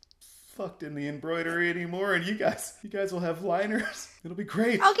get fucked in the embroidery anymore, and you guys will have liners. It'll be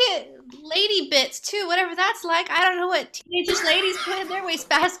great. I'll get lady bits too, whatever that's like. I don't know what teenagers ladies put in their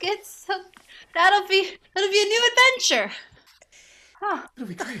wastebaskets. So that'll be a new adventure. Huh. It'll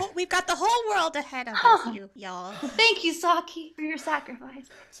be great. We've got the whole world ahead of Oh. us, y'all. Thank you, Saki, for your sacrifice.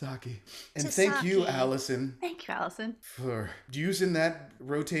 Saki. And To thank you, Saki. Allison, Thank you, Allison. for using that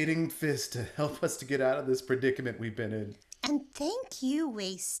rotating fist to help us to get out of this predicament we've been in. And thank you,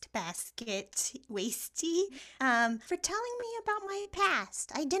 Wasty, for telling me about my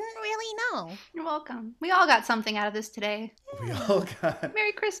past. I didn't really know. You're welcome. We all got something out of this today. We all got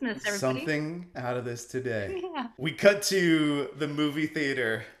Merry Christmas, everybody. something out of this today. Yeah. We cut to the movie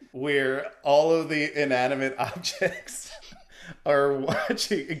theater where all of the inanimate objects are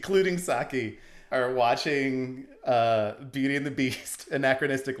watching, including Saki, are watching Beauty and the Beast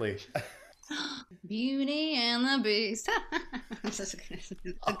anachronistically. Beauty and the Beast. Such a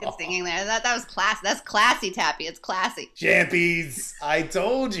good singing there. That was class. That's classy, Tappy. It's classy. Champies, I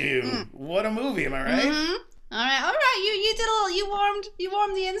told you. What a movie, am I right? Mm-hmm. All right. You did a little. You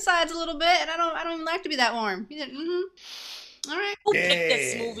warmed the insides a little bit, and I don't even like to be that warm. You did. All right. Who picked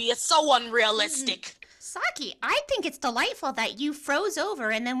this movie? It's so unrealistic. Saki, I think it's delightful that you froze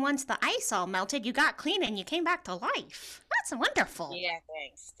over and then once the ice all melted, you got clean and you came back to life. That's wonderful. Yeah,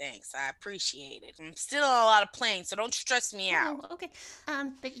 thanks. I appreciate it. I'm still on a lot of planes, so don't stress me out. Oh, okay.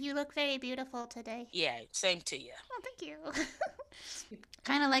 But you look very beautiful today. Yeah, same to you. Oh, thank you.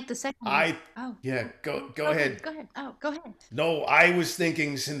 Kind of like the second one. Go ahead. Go ahead. Oh, go ahead. No, I was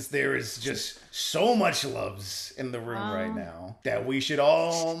thinking since there is just so much loves in the room right now that we should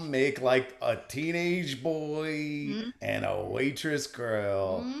all make like a teenage boy and a waitress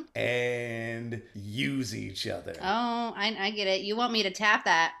girl and use each other. Oh, I get it. You want me to tap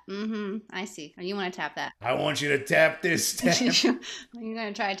that? Mm-hmm. I see. You want to tap that? I want you to tap this tap. You're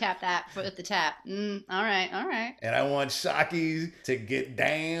gonna try to tap that with the tap. All right. And I want Saki to get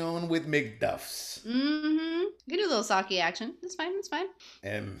down with McDuff's. Mm-hmm. You can do a little Saki action. It's fine.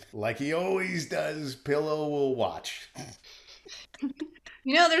 And like he always does, Pillow will watch.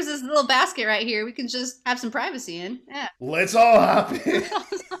 You know, there's this little basket right here. We can just have some privacy in. Yeah. Let's all hop in.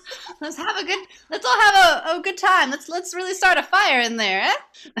 Let's all have a good time. Let's really start a fire in there, eh?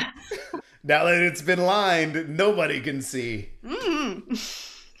 Now that it's been lined, nobody can see. Mm-hmm.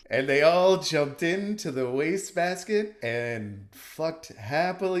 And they all jumped into the wastebasket and fucked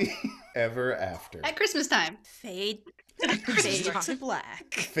happily ever after. At Christmas time. Fade to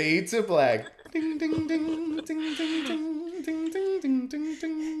black. Fade to black. Ding ding ding ding ding ding ding ding ding ding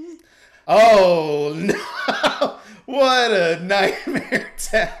ding. Oh no! What a nightmare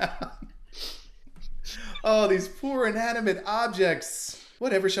town. Oh, these poor inanimate objects.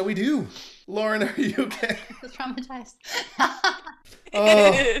 Whatever shall we do? Lauren, are you okay? I was traumatized.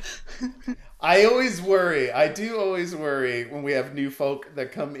 Oh, I always worry. I do always worry when we have new folk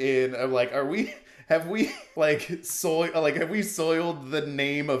that come in. I'm like, have we soiled the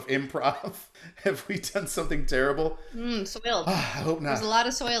name of improv? Have we done something terrible? Soiled. I hope not. There's a lot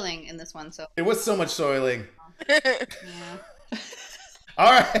of soiling in this one, so. It was so much soiling. Yeah.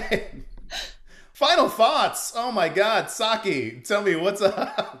 All right. Final thoughts. Oh my God, Saki, tell me what's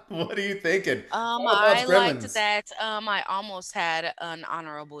up. What are you thinking? I liked that. I almost had an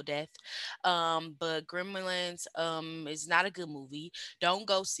honorable death. But Gremlins is not a good movie. Don't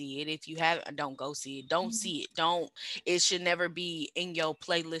go see it. If you haven't, don't go see it. Don't see it. It should never be in your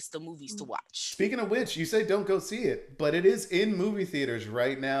playlist of movies to watch. Speaking of which, you say don't go see it, but it is in movie theaters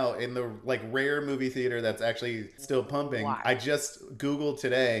right now, in the like rare movie theater that's actually still pumping. Why? I just Googled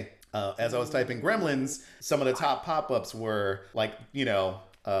today. As I was typing Gremlins, some of the top pop-ups were like,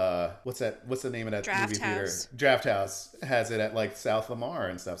 what's the name of that movie theater? Draft House has it at like South Lamar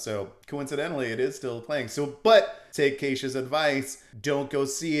and stuff. So coincidentally, it is still playing. So, but take Keisha's advice. Don't go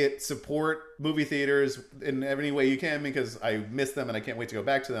see it. Support movie theaters in any way you can because I miss them and I can't wait to go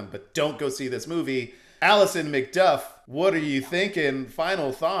back to them. But don't go see this movie. Allison McDuff, what are you thinking?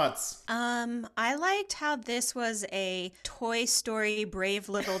 Final thoughts? I liked how this was a Toy Story Brave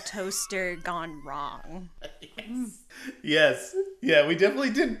Little Toaster gone wrong. Yes. Yeah, we definitely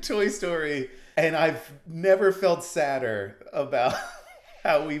did Toy Story. And I've never felt sadder about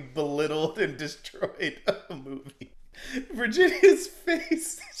how we belittled and destroyed a movie. Virginia's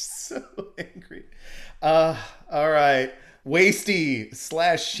face is so angry. All right. Wasty /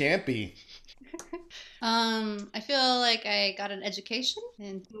 Shampy. I feel like I got an education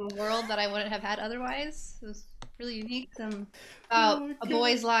into a world that I wouldn't have had otherwise. It was really unique. About a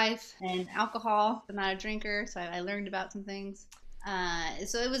boy's life and alcohol. I'm not a drinker, so I learned about some things.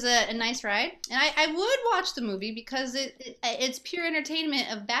 So it was a nice ride. And I would watch the movie because it's pure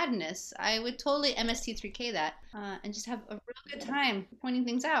entertainment of badness. I would totally MST3K that and just have a real good time pointing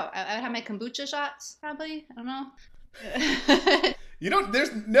things out. I would have my kombucha shots, probably. I don't know. There's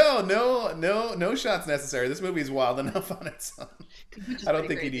no shots necessary. This movie is wild enough on its own. I don't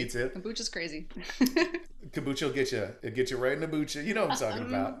think you need to. Kombucha's crazy. Kombucha will get you. It'll get you right in the bucha. You know what I'm talking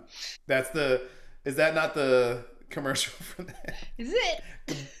about. Is that not the commercial for that? Is it?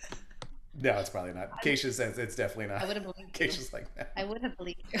 No, it's probably not. Keisha says it's definitely not. I would have believed you. Keisha's like that. I would have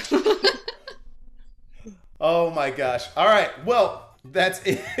believed you. Oh my gosh. All right. Well, that's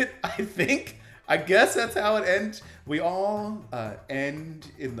it. I guess that's how it ends. We all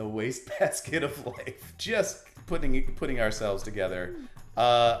end in the wastebasket of life. Just putting ourselves together.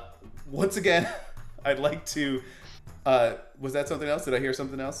 Once again, I'd like to. Was that something else? Did I hear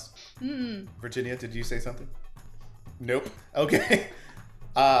something else? Virginia, did you say something? Nope. Okay.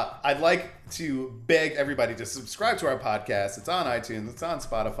 I'd like to beg everybody to subscribe to our podcast. It's on iTunes, it's on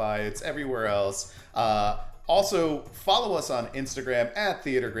Spotify, it's everywhere else. Also, follow us on Instagram at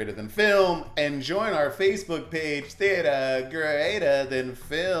Theater Greater Than Film and join our Facebook page, Theater Greater Than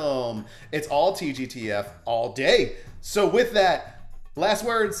Film. It's all TGTF all day. So with that, last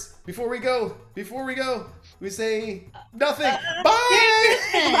words before we go, we say nothing. Bye!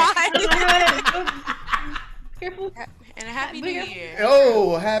 Bye. Careful. And a happy New Year.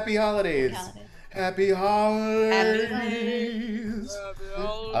 Oh, happy holidays. Happy Happy holidays.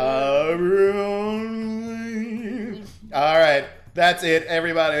 All right. That's it,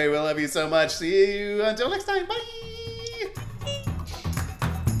 everybody. We love you so much. See you until next time. Bye.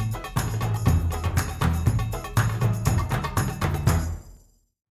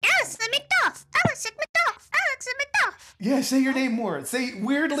 Alison McDuff. Alison McDuff. Alison McDuff. Yeah, say your name more.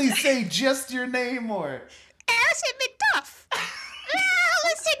 Weirdly say just your name more.